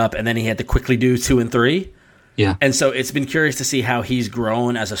Image picked it up, and then he had to quickly do 2 and 3. Yeah. And so it's been curious to see how he's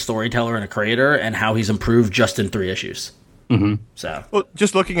grown as a storyteller and a creator, and how he's improved just in 3 issues. Mm-hmm. So, well,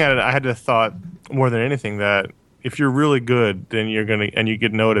 just looking at it, I had the thought more than anything that if you're really good, then you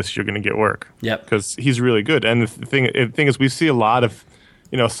get noticed, you're gonna get work. Yep. Because he's really good. And the thing is, we see a lot of,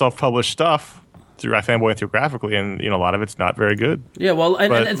 self-published stuff through iFanboy and through Graphically, and a lot of it's not very good. Yeah, well,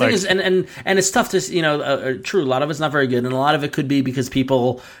 and the thing is, and it's tough to true. A lot of it's not very good, and a lot of it could be because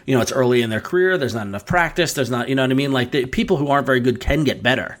people, it's early in their career. There's not enough practice. There's not, what I mean. Like the people who aren't very good can get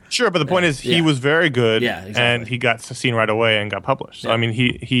better. Sure, but the point is, he was very good, exactly. and he got seen right away and got published. So I mean,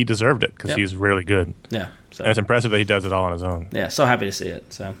 he deserved it because he's really good. Yeah, so. And it's impressive that he does it all on his own. Yeah, so happy to see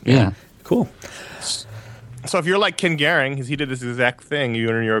it. So yeah. Cool. So if you're like Ken Gehring, he did this exact thing.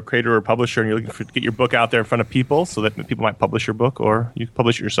 You're a creator or publisher, and you're looking to get your book out there in front of people so that people might publish your book, or you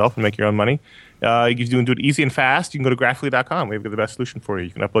publish it yourself and make your own money. You can do it easy and fast. You can go to graphically.com. We've got the best solution for you.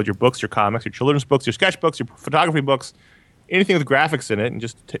 You can upload your books, your comics, your children's books, your sketchbooks, your photography books, anything with graphics in it, and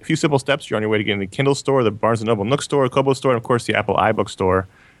just a few simple steps. You're on your way to getting the Kindle store, the Barnes & Noble Nook store, Kobo store, and of course the Apple iBook store.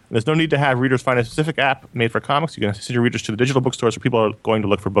 And there's no need to have readers find a specific app made for comics. You can send your readers to the digital bookstores where people are going to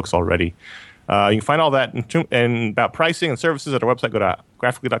look for books already. You can find all that and about pricing and services at our website. Go to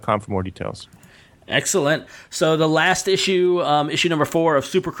graphically.com for more details. Excellent. So the last issue, issue number 4 of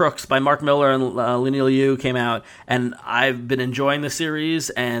Super Crooks by Mark Miller and Linnea Liu came out, and I've been enjoying the series,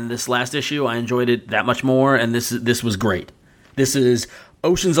 and this last issue I enjoyed it that much more, and this was great. This is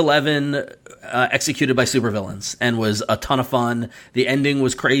Ocean's 11 executed by supervillains, and was a ton of fun. The ending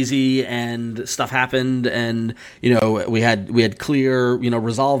was crazy, and stuff happened, and we had clear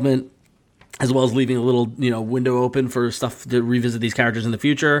resolvement, as well as leaving a little, window open for stuff to revisit these characters in the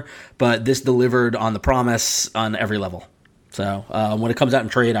future. But this delivered on the promise on every level. So when it comes out in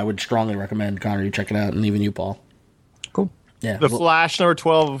trade, I would strongly recommend, Conor, you check it out, and even you, Paul. Cool. Yeah. The Flash number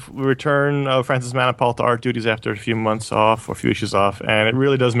 12 return of Francis Manapul to art duties after a few months off, or a few issues off, and it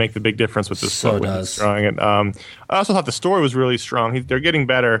really does make the big difference with this book. Drawing it. I also thought the story was really strong. They're getting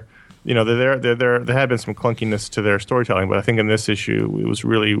better. There had been some clunkiness to their storytelling, but I think in this issue it was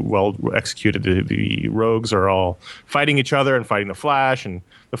really well executed. The rogues are all fighting each other and fighting the Flash, and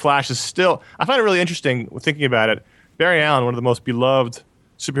the Flash is still. I find it really interesting thinking about it. Barry Allen, one of the most beloved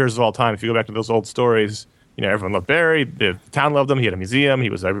superheroes of all time. If you go back to those old stories, everyone loved Barry. The town loved him. He had a museum. He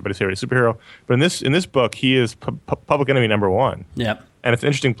was everybody's favorite superhero. But in this book, he is public enemy number 1. Yep. And it's an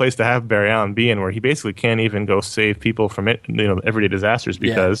interesting place to have Barry Allen be in, where he basically can't even go save people from everyday disasters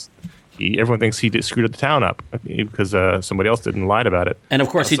because everyone thinks he screwed the town up because somebody else didn't lie about it. And of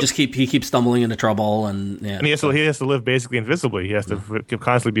course, he keeps stumbling into trouble, and he has to live basically invisibly. He has to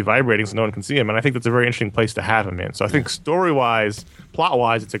constantly be vibrating so no one can see him. And I think that's a very interesting place to have him in. So I think story wise, plot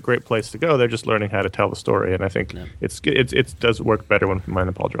wise, it's a great place to go. They're just learning how to tell the story, and I think it does work better when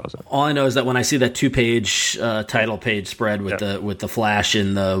Manapul draws it. All I know is that when I see that 2-page title page spread with the Flash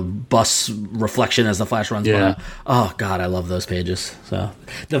in the bus reflection as the Flash runs by, oh god, I love those pages. So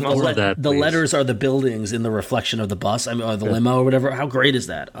the letters are the buildings in the reflection of the bus, or the limo or whatever. How great is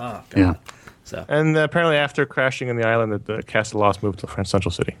that? Oh god. Yeah. So. And apparently, after crashing in the island, the Cast of Lost moved to French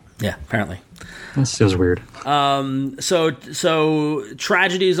Central City. Yeah, apparently. This feels weird. So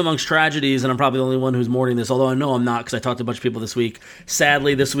tragedies amongst tragedies, and I'm probably the only one who's mourning this, although I know I'm not because I talked to a bunch of people this week.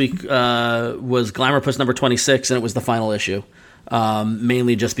 Sadly, this week was Glamourpuss number 26, and it was the final issue.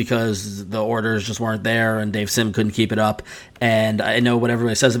 Mainly just because the orders just weren't there and Dave Sim couldn't keep it up. And I know what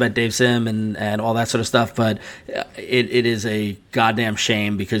everybody says about Dave Sim and all that sort of stuff, but it is a goddamn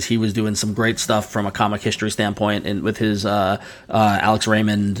shame because he was doing some great stuff from a comic history standpoint and with his Alex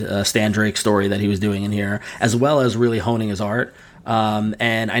Raymond Stan Drake story that he was doing in here, as well as really honing his art.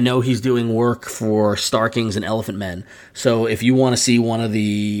 And I know he's doing work for Star Kings and Elephant Men. So if you want to see one of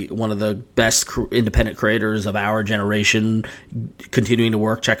the best independent creators of our generation continuing to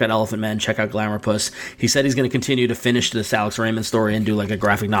work, check out Elephant Men, check out Glamourpuss. He said he's going to continue to finish this Alex Raymond story and do like a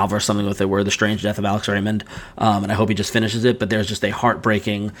graphic novel or something with it, where the strange death of Alex Raymond. And I hope he just finishes it. But there's just a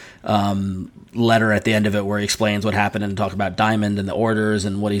heartbreaking letter at the end of it where he explains what happened and talks about Diamond and the orders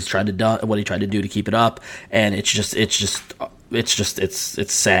and what he tried to do to keep it up. And it's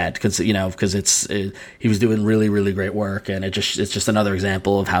sad because he was doing really, really great work, and it's just another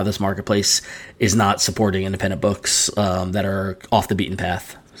example of how this marketplace is not supporting independent books that are off the beaten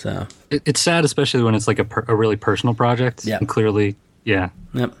path. So it's sad, especially when it's like a really personal project. Yeah, and clearly, yeah.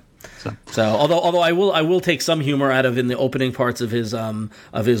 Yep. So although I will take some humor out of in the opening parts of his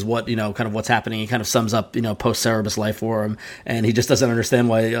what kind of what's happening. He kind of sums up post Cerebus life for him, and he just doesn't understand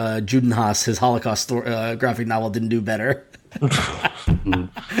why Judenhaus, his Holocaust graphic novel, didn't do better. You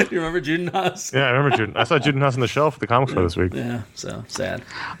remember Judenhaus? Yeah, I remember Juden. I saw Judenhaus on the shelf at the comic store this week. Yeah, so sad.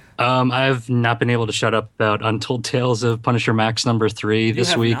 I've not been able to shut up about Untold Tales of Punisher Max #3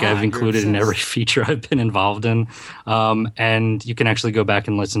 this week. not. I've included You're in every obsessed. feature I've been involved in. And you can actually go back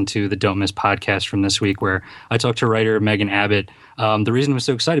and listen to the Don't Miss podcast from this week where I talked to writer Megan Abbott. The reason I was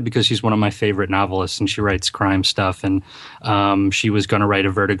so excited because she's one of my favorite novelists and she writes crime stuff. And she was going to write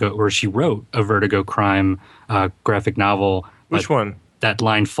she wrote a Vertigo crime graphic novel. Which one? That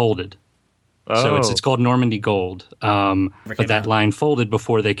line folded. So it's called Normandy Gold, but that line folded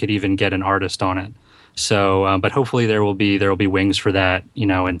before they could even get an artist on it. So, but hopefully there will be wings for that,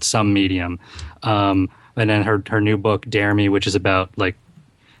 in some medium. And then her new book, Dare Me, which is about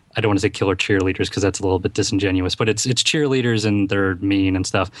I don't want to say killer cheerleaders because that's a little bit disingenuous, but it's cheerleaders and they're mean and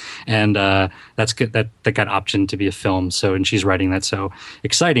stuff. And that's good. That got optioned to be a film. So, and she's writing that. So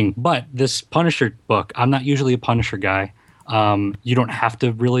exciting. But this Punisher book, I'm not usually a Punisher guy. You don't have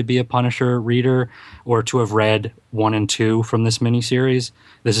to really be a Punisher reader or to have read 1 and 2 from this miniseries.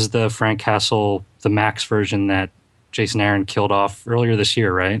 This is the Frank Castle, the Max version that Jason Aaron killed off earlier this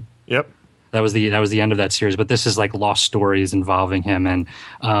year, right? Yep. That was the end of that series. But this is like lost stories involving him, and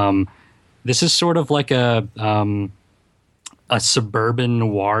this is sort of like a suburban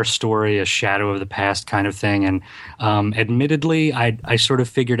noir story, a shadow of the past kind of thing. And admittedly, I sort of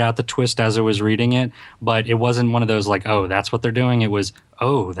figured out the twist as I was reading it, but it wasn't one of those oh, that's what they're doing. It was,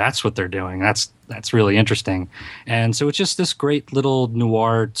 oh, that's what they're doing. That's really interesting. And so it's just this great little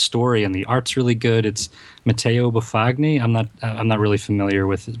noir story, and the art's really good. It's Matteo Bufagni. I'm not really familiar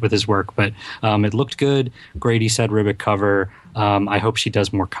with his work, but it looked good. Grady said Ribbit cover. I hope she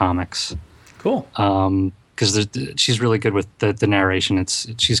does more comics. Cool. Because she's really good with the narration.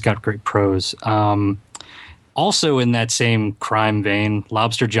 She's got great prose. Also in that same crime vein,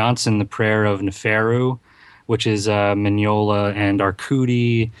 Lobster Johnson, The Prayer of Neferu, which is Mignola and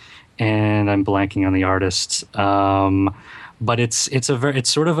Arcudi, and I'm blanking on the artists. But it's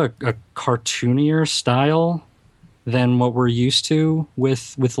sort of a cartoonier style than what we're used to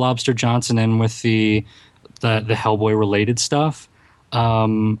with Lobster Johnson and with the Hellboy related stuff.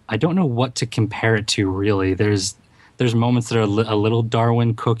 I don't know what to compare it to, really. There's moments that are a little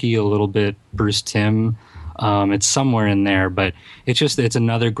Darwin Cookie, a little bit Bruce Timm. It's somewhere in there, but it's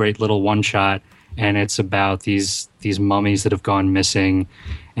another great little one shot, and it's about these mummies that have gone missing,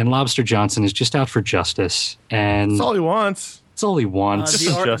 and Lobster Johnson is just out for justice, and That's all he wants. it's all he wants.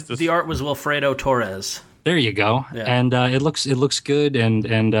 justice. The art was Wilfredo Torres. There you go, Yeah. and it looks good, and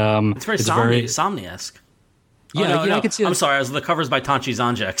It's very Somni-esque. Yeah, no. I could see. I'm sorry, the cover's by Tanchi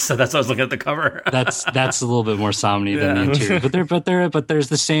Zanjek, so that's why I was looking at the cover. That's a little bit more Somni than the interior, but there's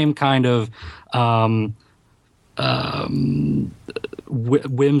the same kind of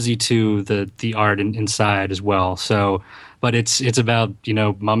whimsy to the art inside as well. So, but it's about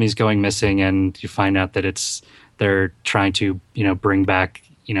mummies going missing, and you find out that they're trying to bring back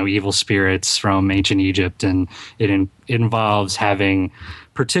evil spirits from ancient Egypt, and it involves having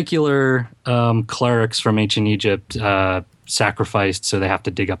particular clerics from ancient Egypt sacrificed, so they have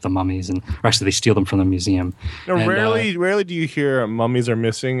to dig up the mummies, or actually they steal them from the museum. Rarely do you hear mummies are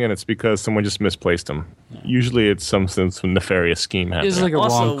missing, and it's because someone just misplaced them. Usually, it's some nefarious scheme happening. This is like a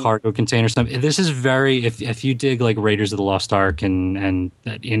wrong cargo container stuff. This is very if you dig like Raiders of the Lost Ark and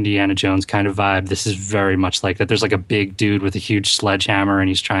that Indiana Jones kind of vibe. This is very much like that. There's like a big dude with a huge sledgehammer, and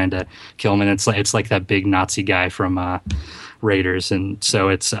he's trying to kill him, and it's like that big Nazi guy from Raiders, and so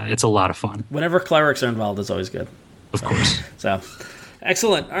it's a lot of fun. Whenever clerics are involved, it's always good. Of course. So,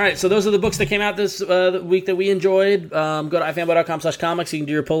 excellent. All right, so those are the books that came out this week that we enjoyed. Go to ifanboy.com/comics. You can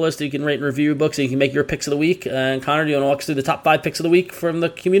do your pull list. You can rate and review your books. So you can make your picks of the week. And Connor, do you want to walk us through the top 5 picks of the week from the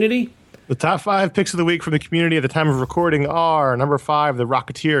community? The top 5 picks of the week from the community at the time of recording are number 5, The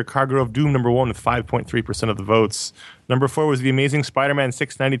Rocketeer, Cargo of Doom, number 1 with 5.3% of the votes. Number 4 was The Amazing Spider-Man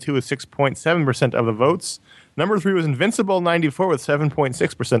 692 with 6.7% of the votes. Number 3 was Invincible 94 with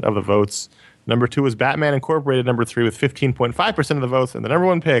 7.6% of the votes. Number 2 was Batman Incorporated, number 3 with 15.5% of the votes. And the number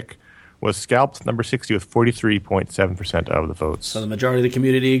 1 pick was Scalped, number 60 with 43.7% of the votes. So the majority of the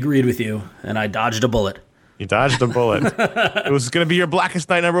community agreed with you, and I dodged a bullet. You dodged a bullet. It was going to be your Blackest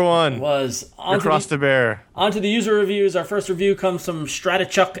Night number 1. It was. Across the bear. On to the user reviews. Our first review comes from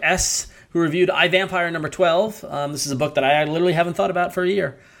Stratachuck S, who reviewed iVampire number 12. This is a book that I literally haven't thought about for a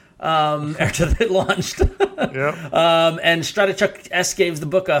year. After it launched. Yep. And Stratachuck S gave the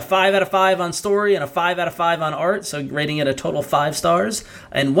book a 5 out of 5 on story and a 5 out of 5 on art, so rating it a total 5 stars.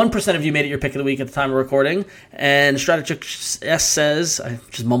 And 1% of you made it your pick of the week at the time of recording. And Stratachuck S says, I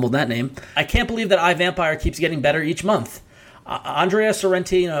just mumbled that name, I can't believe that iVampire keeps getting better each month. Andrea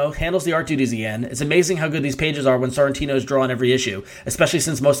Sorrentino handles the art duties again. It's amazing how good these pages are when Sorrentino's draw on every issue, especially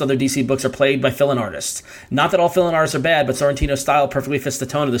since most other DC books are plagued by fill-in artists. Not that all fill-in artists are bad, but Sorrentino's style perfectly fits the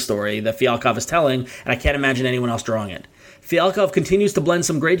tone of the story that Fialkov is telling, and I can't imagine anyone else drawing it. Fialkov continues to blend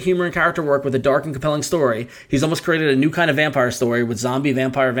some great humor and character work with a dark and compelling story. He's almost created a new kind of vampire story with zombie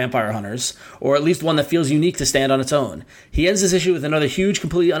vampire hunters, or at least one that feels unique to stand on its own. He ends this issue with another huge,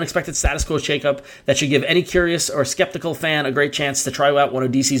 completely unexpected status quo shakeup that should give any curious or skeptical fan a great chance to try out one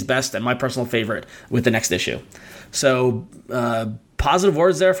of DC's best and my personal favorite with the next issue. So, positive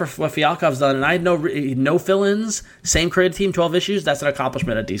words there for what Fialkov's done, and I had no fill-ins, same creative team, 12 issues. That's an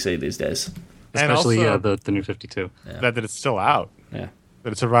accomplishment at DC these days. Especially also, the new 52. that it's still out. Yeah.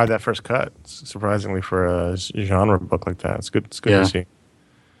 That it survived that first cut. Surprisingly for a genre book like that. It's good to see.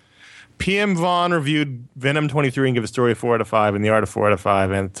 PM Vaughn reviewed Venom 23 and gave the story a 4 out of 5 and the art a 4 out of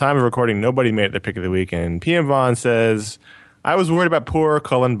 5. And at the time of recording, nobody made it their pick of the week. And PM Vaughn says, I was worried about poor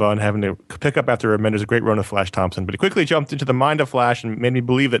Cullen Bunn having to pick up after Remender's great run of Flash Thompson, but he quickly jumped into the mind of Flash and made me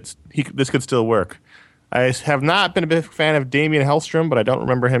believe that this could still work. I have not been a big fan of Damian Hellstrom, but I don't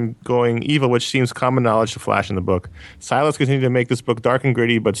remember him going evil, which seems common knowledge to Flash in the book. Silas continued to make this book dark and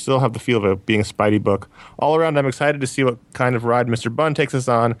gritty, but still have the feel of it being a Spidey book. All around, I'm excited to see what kind of ride Mr. Bunn takes us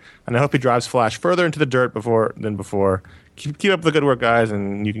on, and I hope he drives Flash further into the dirt than before. Keep up the good work, guys,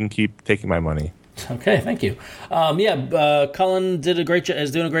 and you can keep taking my money. Okay, thank you. Cullen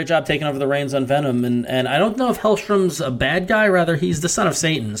is doing a great job taking over the reins on Venom, and I don't know if Hellstrom's a bad guy. Rather, he's the son of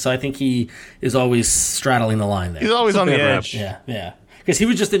Satan, so I think he is always straddling the line there. He's always on the edge. Yeah. Because he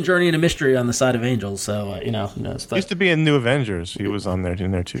was just in Journey into Mystery on the side of Angels, so who knows. But he used to be in New Avengers. He was in there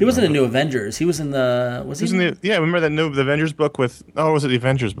too. He wasn't in New Avengers. He was in the. Remember that the Avengers book with? Oh, was it the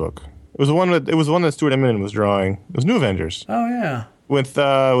Avengers book? It was the one that Stuart Eminem was drawing. It was New Avengers. Oh yeah. With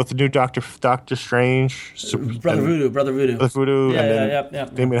the new Doctor Strange, Brother Voodoo. Yeah.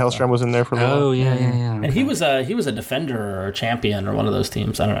 Damian Hellstrom was in there for a while. Oh yeah. And he was a defender or a champion or one of those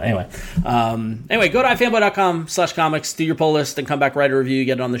teams. I don't know. Anyway, go to ifanboy.com/comics, do your pull list, and come back, write a review,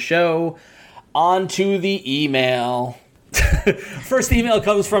 get it on the show. On to the email. First email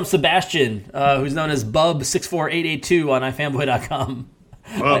comes from Sebastian, who's known as Bub64882 on ifanboy.com.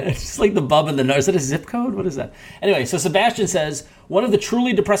 It's just like the bub in the nose. Is that a zip code? What is that? Anyway, so Sebastian says, one of the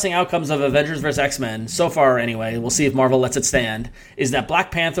truly depressing outcomes of Avengers vs. X-Men, so far anyway, we'll see if Marvel lets it stand, is that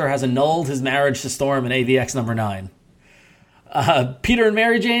Black Panther has annulled his marriage to Storm in AVX number 9. Peter and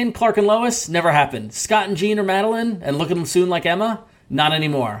Mary Jane, Clark and Lois, never happened. Scott and Jean or Madeline, and look at them soon like Emma, not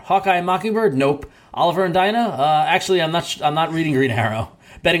anymore. Hawkeye and Mockingbird, nope. Oliver and Dinah, actually I'm not reading Green Arrow.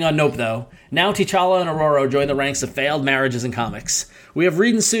 Betting on nope, though. Now T'Challa and Aurora join the ranks of failed marriages in comics. We have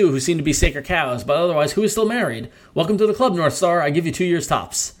Reed and Sue, who seem to be sacred cows, but otherwise, who is still married? Welcome to the club, North Star. I give you 2 years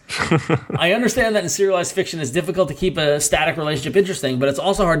tops. I understand that in serialized fiction it's difficult to keep a static relationship interesting, but it's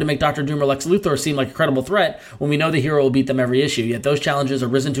also hard to make Dr. Doom or Lex Luthor seem like a credible threat when we know the hero will beat them every issue, yet those challenges are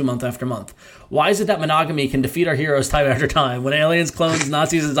risen to month after month. Why is it that monogamy can defeat our heroes time after time, when aliens, clones,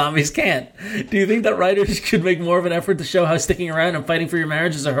 Nazis, and zombies can't? Do you think that writers could make more of an effort to show how sticking around and fighting for your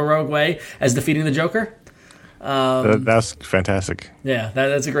marriage is a heroic way as defeating the Joker? That's fantastic. Yeah,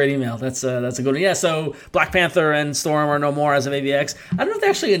 that's a great email. That's a good one. Yeah, so Black Panther and Storm are no more as of AVX. I don't know if they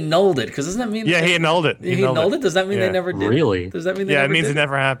actually annulled it, because doesn't that mean... Yeah, he annulled it. He annulled it? Does that mean they never did Really? Does that mean they never did it means it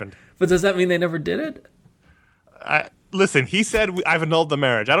never happened. But does that mean they never did it? Listen, he said, I've annulled the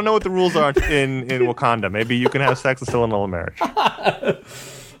marriage. I don't know what the rules are in Wakanda. Maybe you can have sex and still annul a marriage.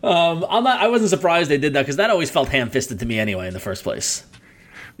 I wasn't surprised they did that, because that always felt ham-fisted to me anyway in the first place.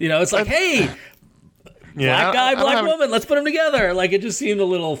 It's like, hey... Yeah, black guy, black woman, let's put them together. Like, it just seemed a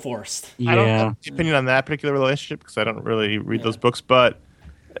little forced. I don't have an opinion on that particular relationship because I don't really read those books, but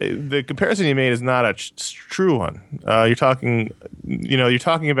the comparison you made is not a true one. You're talking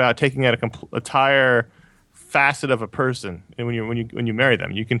about taking out an entire facet of a person, and when you marry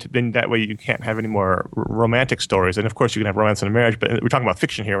them, you can then that way you can't have any more romantic stories, and of course you can have romance in a marriage, but we're talking about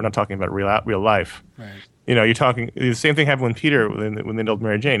fiction here. We're not talking about real life. Right. You're talking the same thing happened when Peter when they annulled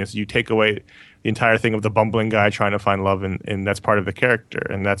Mary Jane. Is you take away the entire thing of the bumbling guy trying to find love, and that's part of the character,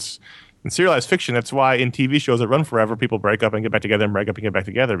 and that's in serialized fiction. That's why in TV shows that run forever, people break up and get back together and break up and get back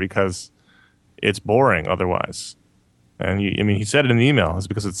together because it's boring otherwise. And he said it in the email. It's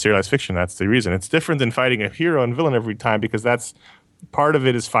because it's serialized fiction. That's the reason. It's different than fighting a hero and villain every time because that's part of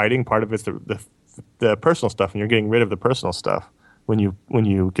it is fighting, part of it's the personal stuff, and you're getting rid of the personal stuff when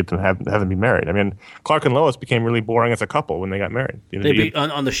you get to have them be married. I mean, Clark and Lois became really boring as a couple when they got married.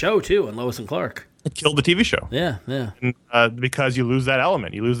 On the show too, and Lois and Clark. It killed the TV show. Yeah. And, because you lose that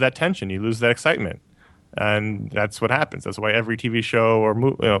element, you lose that tension, you lose that excitement. And that's what happens. That's why every TV show or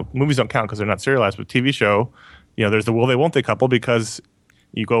movies don't count because they're not serialized, but TV show, there's the will they won't they couple, because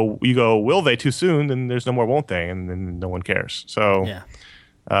you go will they too soon, then there's no more won't they, and then no one cares. So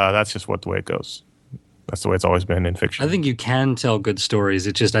that's just the way it goes. That's the way it's always been in fiction. I think you can tell good stories.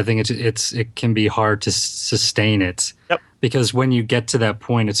 It's just, I think it can be hard to sustain it. Yep. Because when you get to that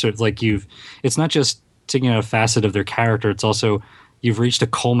point, it's sort of like it's not just taking a facet of their character. It's also, you've reached a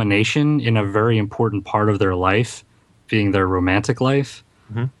culmination in a very important part of their life, being their romantic life.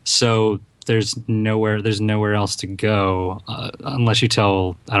 Mm-hmm. So there's nowhere else to go unless you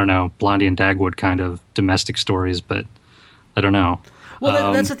tell, I don't know, Blondie and Dagwood kind of domestic stories, but I don't know.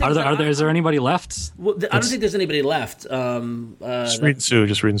 Well, that's the thing. Is there anybody left? Well, I don't think there's anybody left. Just Reed and Sue.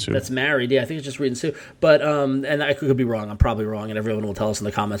 That's married. Yeah, I think it's just Reed and Sue. But and I could be wrong. I'm probably wrong, and everyone will tell us in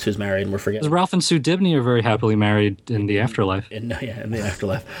the comments who's married, and we're forgetting. Ralph and Sue Dibney are very happily married in the afterlife. In the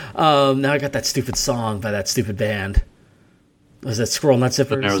afterlife. Now I got that stupid song by that stupid band. Was that Squirrel Nut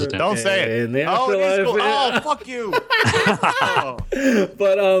Zippers? Don't say it. In the afterlife. Fuck you.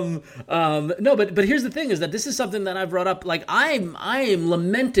 But here's the thing: is that this is something that I've brought up. Like I am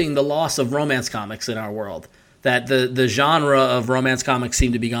lamenting the loss of romance comics in our world. That the genre of romance comics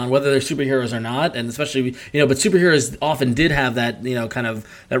seem to be gone, whether they're superheroes or not, and especially but superheroes often did have that kind of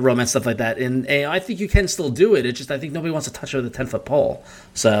that romance stuff like that, and I think you can still do it. It's just I think nobody wants to touch it with a 10-foot pole.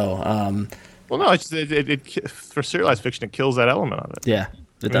 So. Well, no, it for serialized fiction, it kills that element of it. Yeah,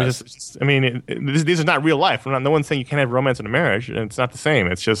 it does. These are not real life. No one's saying you can't have romance in a marriage, and it's not the same.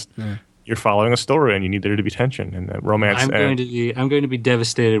 It's just you're following a story, and you need there to be tension and romance. I'm going to be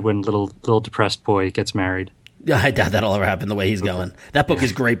devastated when little depressed boy gets married. Yeah, I doubt that'll ever happen the way he's going. That book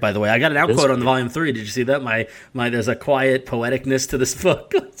is great, by the way. I got an outquote on the volume 3. Did you see that? My there's a quiet poeticness to this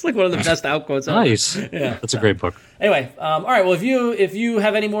book. It's like one of the best outquotes ever. Nice. Yeah, that's a great book. Anyway, all right. Well, if you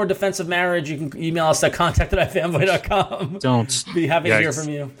have any more defensive marriage, you can email us at contact@ifanboy.com. Don't. Be happy to hear from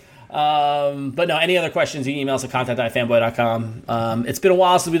you. But no, any other questions, you can email us at contact@ifanboy.com. It's been a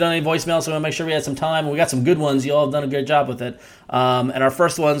while since we've done any voicemails, so we want to make sure we had some time. We got some good ones. You all have done a good job with it. And our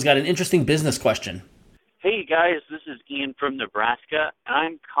first one's got an interesting business question. Hey guys, this is Ian from Nebraska.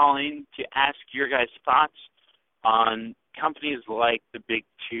 I'm calling to ask your guys' thoughts on companies like the Big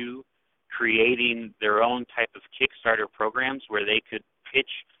Two creating their own type of Kickstarter programs where they could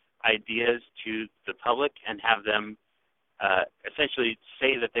pitch ideas to the public and have them essentially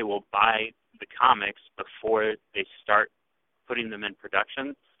say that they will buy the comics before they start putting them in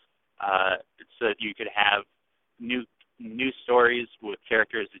production, so that you could have new stories with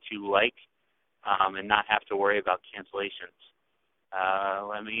characters that you like. And not have to worry about cancellations.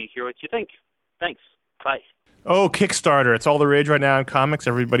 Let me hear what you think. Thanks. Bye. Oh, Kickstarter. It's all the rage right now in comics.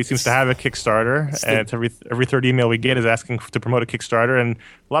 Everybody seems to have a Kickstarter. And it's every third email we get is asking to promote a Kickstarter. And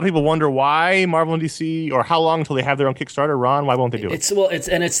a lot of people wonder why Marvel and DC, or how long until they have their own Kickstarter. Ron, why won't they do it? It's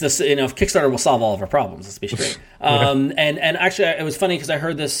this, if Kickstarter will solve all of our problems, let's be straight. And actually, it was funny because I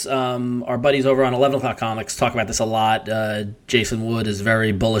heard this, our buddies over on 11 O'Clock Comics talk about this a lot. Jason Wood is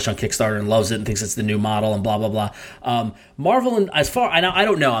very bullish on Kickstarter and loves it and thinks it's the new model and blah, blah, blah. Marvel, and as far, I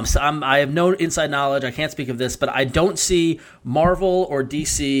don't know, I have no inside knowledge, I can't speak of this, but I don't see Marvel or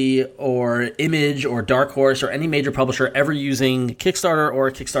DC or Image or Dark Horse or any major publisher ever using Kickstarter or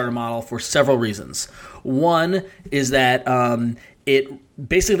a Kickstarter model for several reasons. One is that it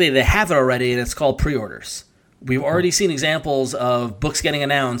basically they have it already, and it's called pre-orders. We've already seen examples of books getting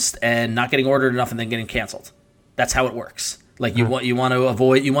announced and not getting ordered enough and then getting canceled. That's how it works. Like you want to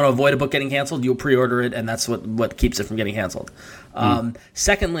avoid a book getting canceled, you'll pre-order it, and that's what keeps it from getting canceled.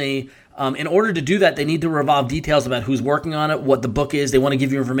 Secondly, in order to do that, they need to revolve details about who's working on it, what the book is. They want to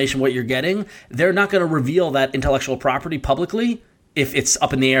give you information what you're getting. They're not going to reveal that intellectual property publicly if it's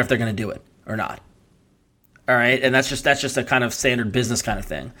up in the air if they're going to do it or not. All right, and that's just a kind of standard business kind of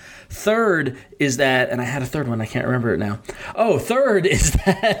thing. Third is that, and I had a third one, I can't remember it now. Third is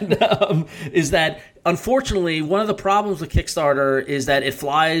that unfortunately, one of the problems with Kickstarter is that it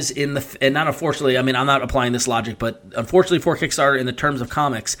flies in the, and not unfortunately, I mean, I'm not applying this logic, but unfortunately for Kickstarter in the terms of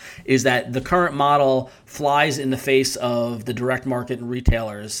comics, is that the current model flies in the face of the direct market and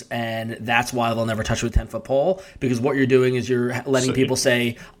retailers, and that's why they'll never touch with a 10-foot pole, because what you're doing is you're letting people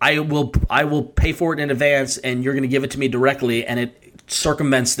say, I will pay for it in advance, and you're going to give it to me directly, and it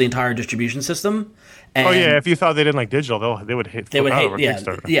circumvents the entire distribution system. And if you thought they didn't like digital, they would hate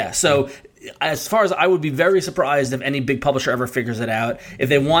Kickstarter. Yeah. So as far as I would be very surprised if any big publisher ever figures it out. If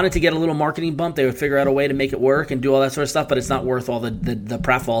they wanted to get a little marketing bump, they would figure out a way to make it work and do all that sort of stuff, but it's not worth all the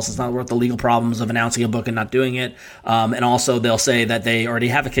pratfalls. It's not worth the legal problems of announcing a book and not doing it. And also they'll say that they already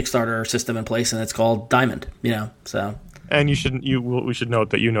have a Kickstarter system in place and it's called Diamond, so. And we should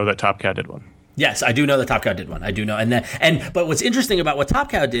note that that Top Cat did one. Yes, I do know that Top Cow did one. I do know, but what's interesting about what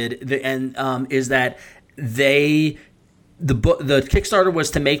Top Cow did, is that the Kickstarter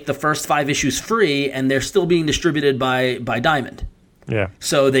was to make the first 5 issues free, and they're still being distributed by Diamond. Yeah.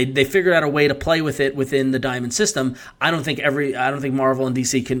 So they figured out a way to play with it within the Diamond system. I don't think Marvel and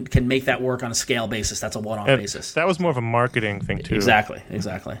DC can make that work on a scale basis. That's a one-off basis. That was more of a marketing thing too. Exactly.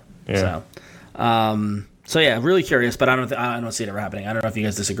 Yeah. So yeah, really curious, but I don't see it ever happening. I don't know if you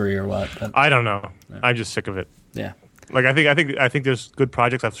guys disagree or what. But, I don't know. Yeah. I'm just sick of it. Yeah. Like I think there's good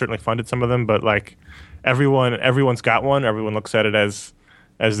projects. I've certainly funded some of them, but like everyone's got one. Everyone looks at it as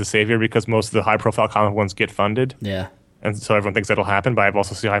the savior because most of the high-profile comic ones get funded. Yeah. And so everyone thinks that'll happen, but I've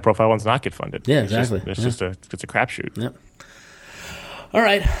also seen high-profile ones not get funded. Yeah, exactly. It's just a crapshoot. Yep. All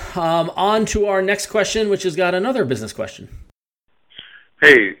right. On to our next question, which has got another business question.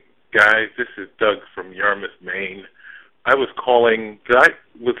 Hey, guys. This is Doug from Yarmouth, Maine. I was calling because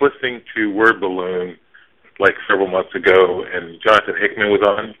I was listening to Word Balloon like several months ago, and Jonathan Hickman was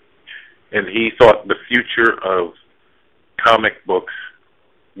on, and he thought the future of comic books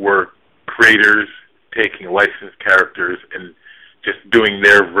were creators taking licensed characters and just doing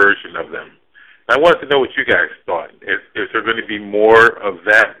their version of them. I wanted to know what you guys thought. Is there going to be more of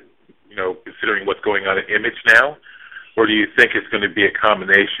that, considering what's going on in Image now? Or do you think it's going to be a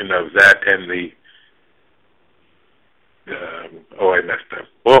combination of that and I messed up.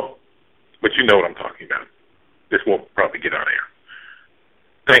 Well, but you know what I'm talking about. This won't probably get on air.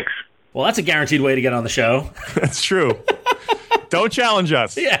 Thanks. Well, that's a guaranteed way to get on the show. That's true. Don't challenge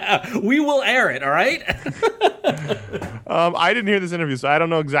us. Yeah, we will air it, all right? I didn't hear this interview, so I don't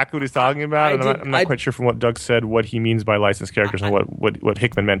know exactly what he's talking about. I'm not quite sure from what Doug said what he means by licensed characters and what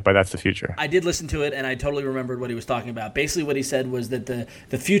Hickman meant by that's the future. I did listen to it, and I totally remembered what he was talking about. Basically, what he said was that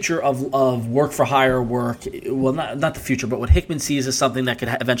the future of work-for-hire work, well, not the future, but what Hickman sees as something that could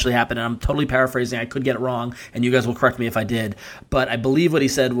eventually happen, and I'm totally paraphrasing. I could get it wrong, and you guys will correct me if I did. But I believe what he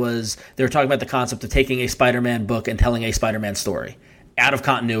said was they were talking about the concept of taking a Spider-Man book and telling a Spider-Man story. Out of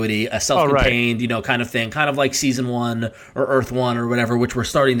continuity, a self-contained, kind of thing, kind of like Season 1 or Earth 1 or whatever, which we're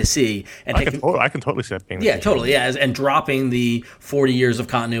starting to see. And I can totally see that being yeah, totally, yeah, and dropping the 40 years of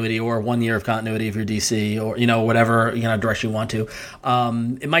continuity or 1 year of continuity if you're DC or whatever direction you want to.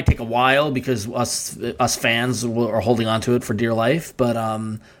 It might take a while because us fans are holding on to it for dear life, but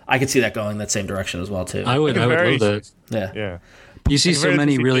I could see that going that same direction as well too. I would love that. Yeah. You see so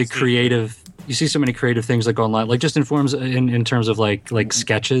many really creative. You see so many creative things that go online, like just in terms of like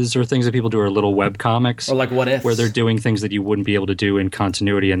sketches or things that people do, or little web comics, or like what ifs, where they're doing things that you wouldn't be able to do in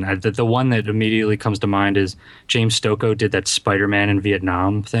continuity. And the one that immediately comes to mind is James Stocco did that Spider-Man in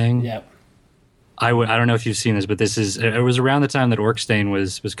Vietnam thing. Yeah. I don't know if you've seen this, but it was around the time that Orkstein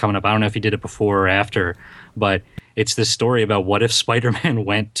was coming up. I don't know if he did it before or after, but it's this story about what if Spider-Man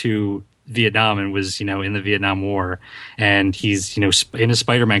went to Vietnam and was in the Vietnam War, and he's in a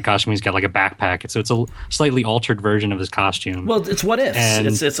Spider-Man costume. He's got like a backpack, so it's a slightly altered version of his costume. Well, it's what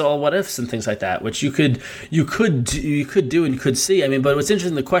ifs. It's all what ifs and things like that, which you could do and you could see. I mean, but what's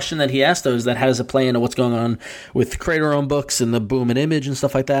interesting, the question that he asked though is that how does it play into what's going on with creator-owned books and the boom in Image and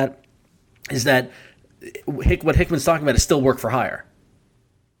stuff like that? Is that what Hickman's talking about is still work for hire?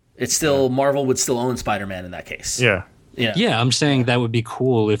 It's still Marvel would still own Spider-Man in that case. Yeah. Yeah, I'm saying that would be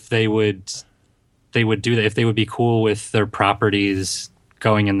cool if they would do that. If they would be cool with their properties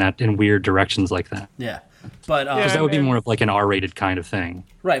going in weird directions like that. Yeah, but because that would be more of like an R-rated kind of thing,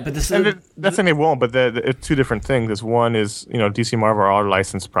 right? But that's saying they won't. But it's two different things. One is DC Marvel are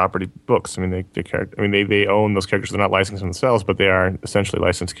licensed property books. I mean they own those characters. They're not licensed themselves, but they are essentially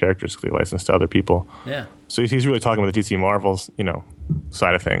licensed characters. They're licensed to other people. Yeah. So he's really talking about the DC Marvel's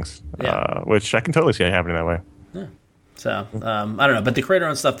side of things, which I can totally see it happening that way. Yeah. So I don't know, but the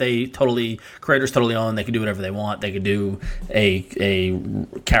creator-owned stuff creators totally own. They can do whatever they want. They could do a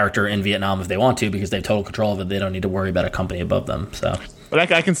character in Vietnam if they want to because they have total control of it. They don't need to worry about a company above them. So,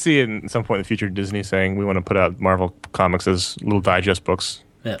 but I can see at some point in the future Disney saying we want to put out Marvel comics as little digest books,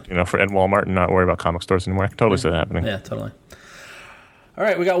 for Walmart and not worry about comic stores anymore. I can totally see that happening. Yeah, totally. All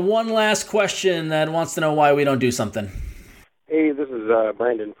right, we got one last question that wants to know why we don't do something. Hey, this is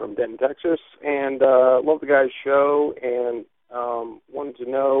Brandon from Denton, Texas, and love the guys' show, and wanted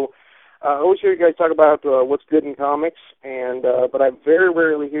to know, I always hear you guys talk about what's good in comics, and but I very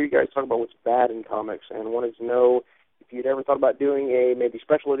rarely hear you guys talk about what's bad in comics, and wanted to know if you'd ever thought about doing a maybe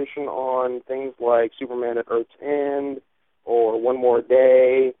special edition on things like Superman at Earth's End, or One More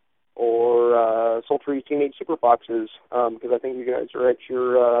Day, or Sultry Teenage Super Foxes, because I think you guys are at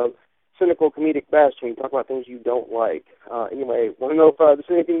your cynical comedic best when you talk about things you don't like. Anyway, want to know if there's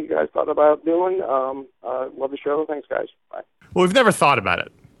anything you guys thought about doing. Love the show. Thanks, guys. Bye. Well, we've never thought about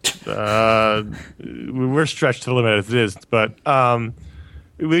it. We're stretched to the limit as it is, but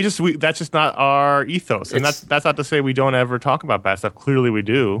that's just not our ethos, and that's not to say we don't ever talk about bad stuff. Clearly, we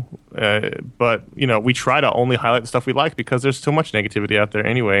do, but we try to only highlight the stuff we like because there's so much negativity out there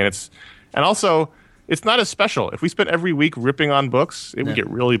anyway, and also it's not as special. If we spent every week ripping on books, it would get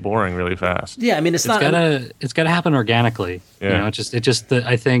really boring really fast. Yeah, I mean, it's gotta happen organically. Yeah.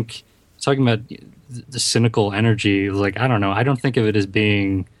 I think talking about the cynical energy, like I don't know, I don't think of it as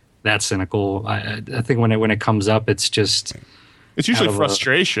being that cynical. I think when it comes up, it's just. It's usually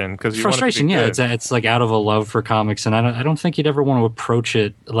frustration because frustration. Yeah, it's like out of a love for comics, and I don't think you'd ever want to approach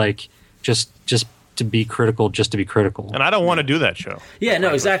it like just to be critical, just to be critical. And I don't want to do that show. Yeah,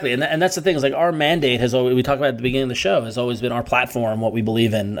 no, exactly, and that's the thing is like our mandate has always, we talked about at the beginning of the show, has always been our platform, what we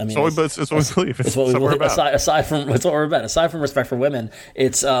believe in. I mean, it's what we believe. It's what we believe. Aside from what's what we're about. Aside from respect for women,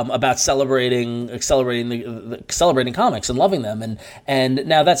 it's about celebrating comics and loving them. And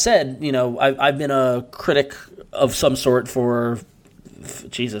now that said, I've been a critic of some sort for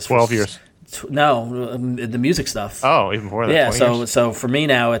 12 years. No, the music stuff. Oh, even more than that. Yeah, so for me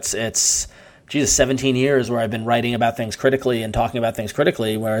now it's 17 years where I've been writing about things critically and talking about things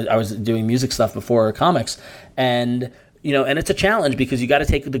critically, where I was doing music stuff before comics, and and it's a challenge because you got to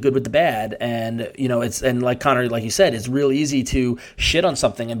take the good with the bad, and and like Conor, like you said, it's real easy to shit on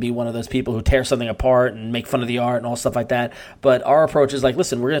something and be one of those people who tear something apart and make fun of the art and all stuff like that. But our approach is like,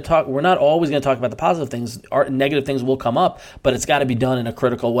 listen, we're not always going to talk about the positive things. Negative things will come up, but it's got to be done in a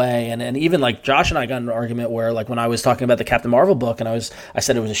critical way. And even like Josh and I got in an argument where, like, when I was talking about the Captain Marvel book and I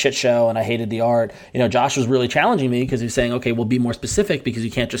said it was a shit show and I hated the art, Josh was really challenging me because he was saying, okay, well, be more specific, because you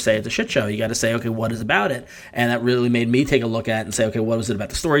can't just say it's a shit show. You got to say, okay, what is about it? And that really made me take a look at and say, okay, what was it about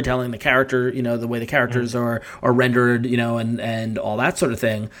the storytelling, the character, the way the characters are rendered, and all that sort of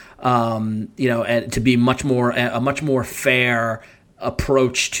thing, and to be a much more fair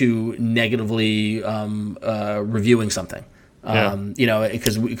approach to negatively reviewing something,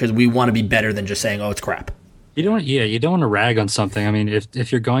 because we want to be better than just saying, oh, it's crap. You don't want to rag on something. I mean,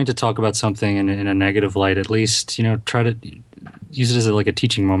 if you're going to talk about something in a negative light, at least try to use it as like a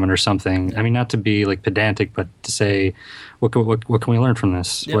teaching moment or something. I mean, not to be like pedantic, but to say, what can we learn from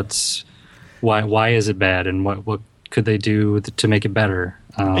this? Yeah. Why is it bad, and what could they do to make it better?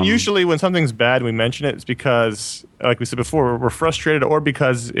 And usually when something's bad, we mention it. It's because, like we said before, we're frustrated, or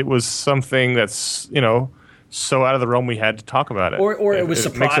because it was something that's so out of the realm we had to talk about it. Or it was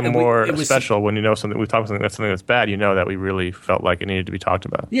surprising. It makes it more special when something, we talk about something that's bad, that we really felt like it needed to be talked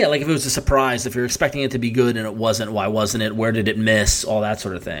about. Yeah, like if it was a surprise, if you're expecting it to be good and it wasn't, why wasn't it? Where did it miss? All that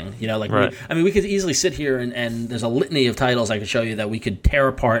sort of thing. Right. We could easily sit here and there's a litany of titles I could show you that we could tear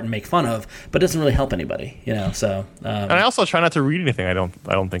apart and make fun of, but it doesn't really help anybody. So. And I also try not to read anything I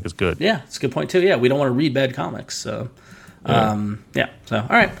don't think is good. Yeah, it's a good point too. Yeah, we don't want to read bad comics. So. So all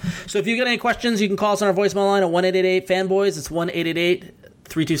right. So if you got any questions, you can call us on our voicemail line at 1-888-FANBOYS. It's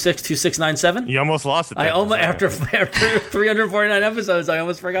 1-888-326-2697. You almost lost it. After 349 episodes, I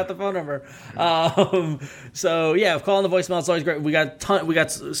almost forgot the phone number. So yeah, call on the voicemail. It's always great. We got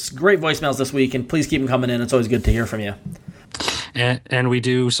great voicemails this week, and please keep them coming in. It's always good to hear from you. And we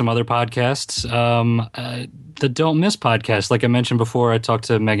do some other podcasts. The Don't Miss podcast. Like I mentioned before, I talked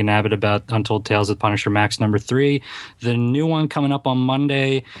to Megan Abbott about Untold Tales of Punisher Max #3. The new one coming up on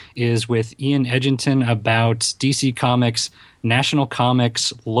Monday is with Ian Edgington about DC Comics National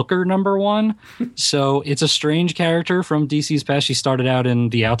Comics Looker #1. So it's a strange character from DC's past. She started out in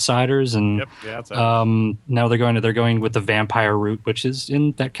The Outsiders, and now they're going with the vampire route, which is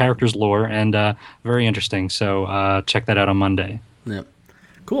in that character's lore, and very interesting. So check that out on Monday. Yep.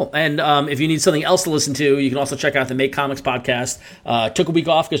 Cool. And if you need something else to listen to, you can also check out the Make Comics podcast. Took a week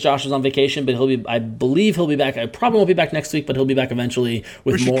off because Josh was on vacation, but I believe he'll be back. I probably won't be back next week, but he'll be back eventually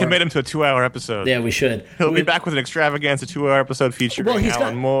with more. We should commit him to a 2-hour episode. Yeah, we should. He'll be back with an extravaganza 2-hour episode featuring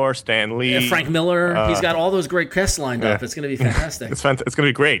Alan Moore, Stan Lee, Frank Miller. He's got all those great guests lined up. It's going to be fantastic. It's going to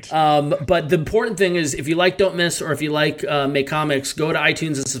be great. But the important thing is, if you like Don't Miss, or if you like Make Comics, go to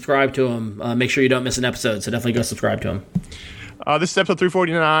iTunes and subscribe to him. Make sure you don't miss an episode. So definitely go subscribe to him. This is episode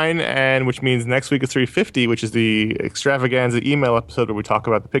 349, and which means next week is 350, which is the extravaganza email episode where we talk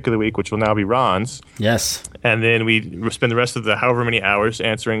about the pick of the week, which will now be Ron's. Yes. And then we spend the rest of the however many hours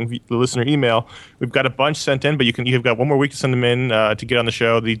answering the listener email. We've got a bunch sent in, but you've got one more week to send them in to get on the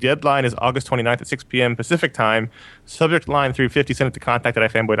show. The deadline is August 29th at 6 p.m. Pacific time. Subject line 350. Send it to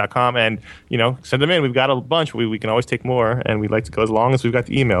contact@ifanboy.com, and send them in. We've got a bunch. We can always take more, and we'd like to go as long as we've got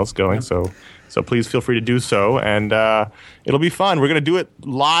the emails going. Yep. So please feel free to do so, and it'll be fun. We're going to do it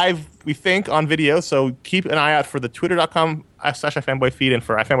live, we think, on video, so keep an eye out for the twitter.com/ifanboy feed, and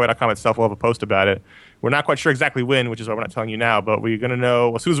for ifanboy.com itself, we'll have a post about it. We're not quite sure exactly when, which is why we're not telling you now, but we're going to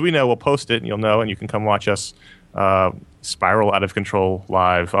know. As soon as we know, we'll post it, and you'll know, and you can come watch us spiral out of control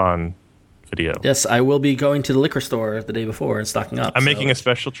live on video. Yes, I will be going to the liquor store the day before and stocking up. I'm making a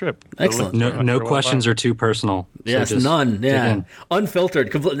special trip. Excellent. No questions are too personal. Yes, so just none. Yeah, in.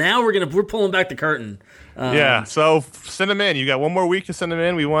 Unfiltered. Now we're pulling back the curtain. So send them in. You got one more week to send them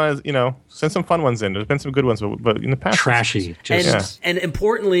in. We want to, send some fun ones in. There's been some good ones, but in the past, trashy. And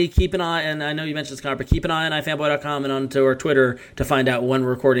importantly, keep an eye. And I know you mentioned this, Conor, but keep an eye on ifanboy.com and onto our Twitter to find out when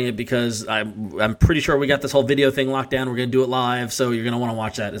we're recording it, because I'm pretty sure we got this whole video thing locked down. We're going to do it live, so you're going to want to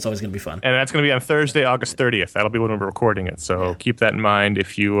watch that. It's always going to be fun. And that's going to be on Thursday, August 30th. That'll be when we're recording it. So keep that in mind.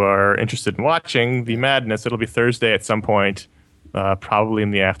 If you are interested in watching the madness, it'll be Thursday at some point. Probably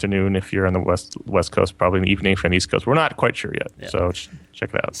in the afternoon if you're on the west coast, probably in the evening if you're on the east coast. We're not quite sure yet, so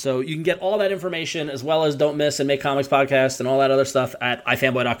check it out. So you can get all that information, as well as Don't Miss and Make Comics Podcast and all that other stuff, at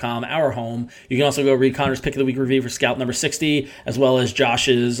ifanboy.com, our home. You can also go read Conor's Pick of the Week review for Scalped number 60, as well as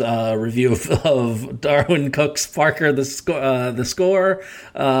Josh's review of Darwin Cook's Parker, the score,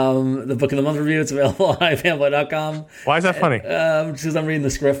 the Book of the Month review. It's available on ifanboy.com. Why is that funny? Because I'm reading the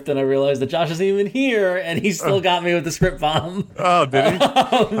script and I realized that Josh isn't even here, and he still got me with the script bomb. Oh, did he?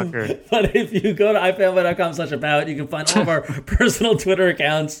 But if you go to ifanboy.com/about, you can find all of our personal Twitter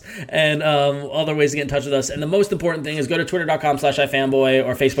accounts and other ways to get in touch with us. And the most important thing is go to twitter.com/ifanboy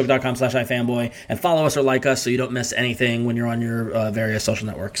or facebook.com/ifanboy and follow us or like us so you don't miss anything when you're on your various social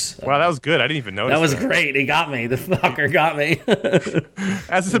networks. Wow, that was good. I didn't even notice. That was great. He got me. The fucker got me.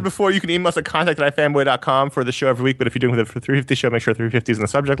 As I said before, you can email us at contact@ifanboy.com for the show every week. But if you're doing it for the 350 show, make sure 350 is in the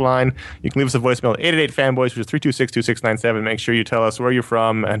subject line. You can leave us a voicemail at 888-FANBOYS, which is 326-2697. Make sure you tell us where you're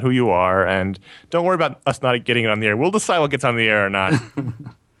from and who you are, and don't worry about us not getting it on the air. We'll decide what gets on the air or not.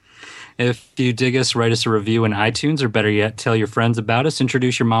 If you dig us, write us a review in iTunes, or better yet, tell your friends about us.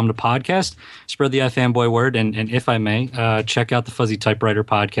 Introduce your mom to podcast. Spread the iFanboy word, and if I may, check out the Fuzzy Typewriter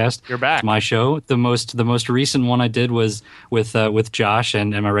podcast. You're back. It's my show. The most recent one I did was with Josh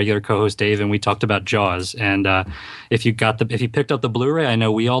and my regular co-host Dave, and we talked about Jaws. And if you picked up the Blu-ray, I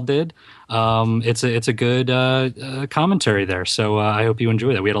know we all did. It's a good commentary there. So I hope you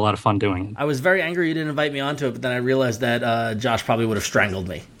enjoy that. We had a lot of fun doing it. I was very angry you didn't invite me onto it, but then I realized that Josh probably would have strangled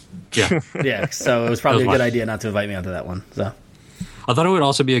me. Yeah. Yeah, so it was probably a good idea not to invite me onto that one. So I thought it would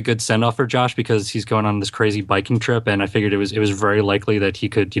also be a good send-off for Josh because he's going on this crazy biking trip, and I figured it was very likely that he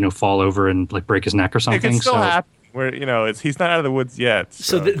could fall over and like break his neck or something. It could still happen. Where he's not out of the woods yet.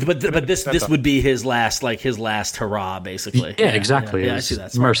 So but this would be his last hurrah, basically. Yeah, exactly. Yeah, I see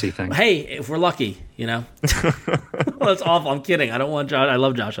that. Mercy thing. Hey, if we're lucky, Well, that's awful. I'm kidding. I don't want Josh. I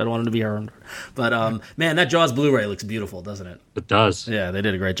love Josh. I don't want him to be harmed. But man, that Jaws Blu-ray looks beautiful, doesn't it? It does. Yeah, they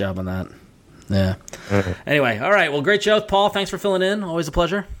did a great job on that. Yeah. Anyway, all right. Well, great show, Paul. Thanks for filling in. Always a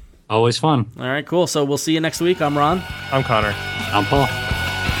pleasure. Always fun. All right, cool. So we'll see you next week. I'm Ron. I'm Connor. I'm Paul.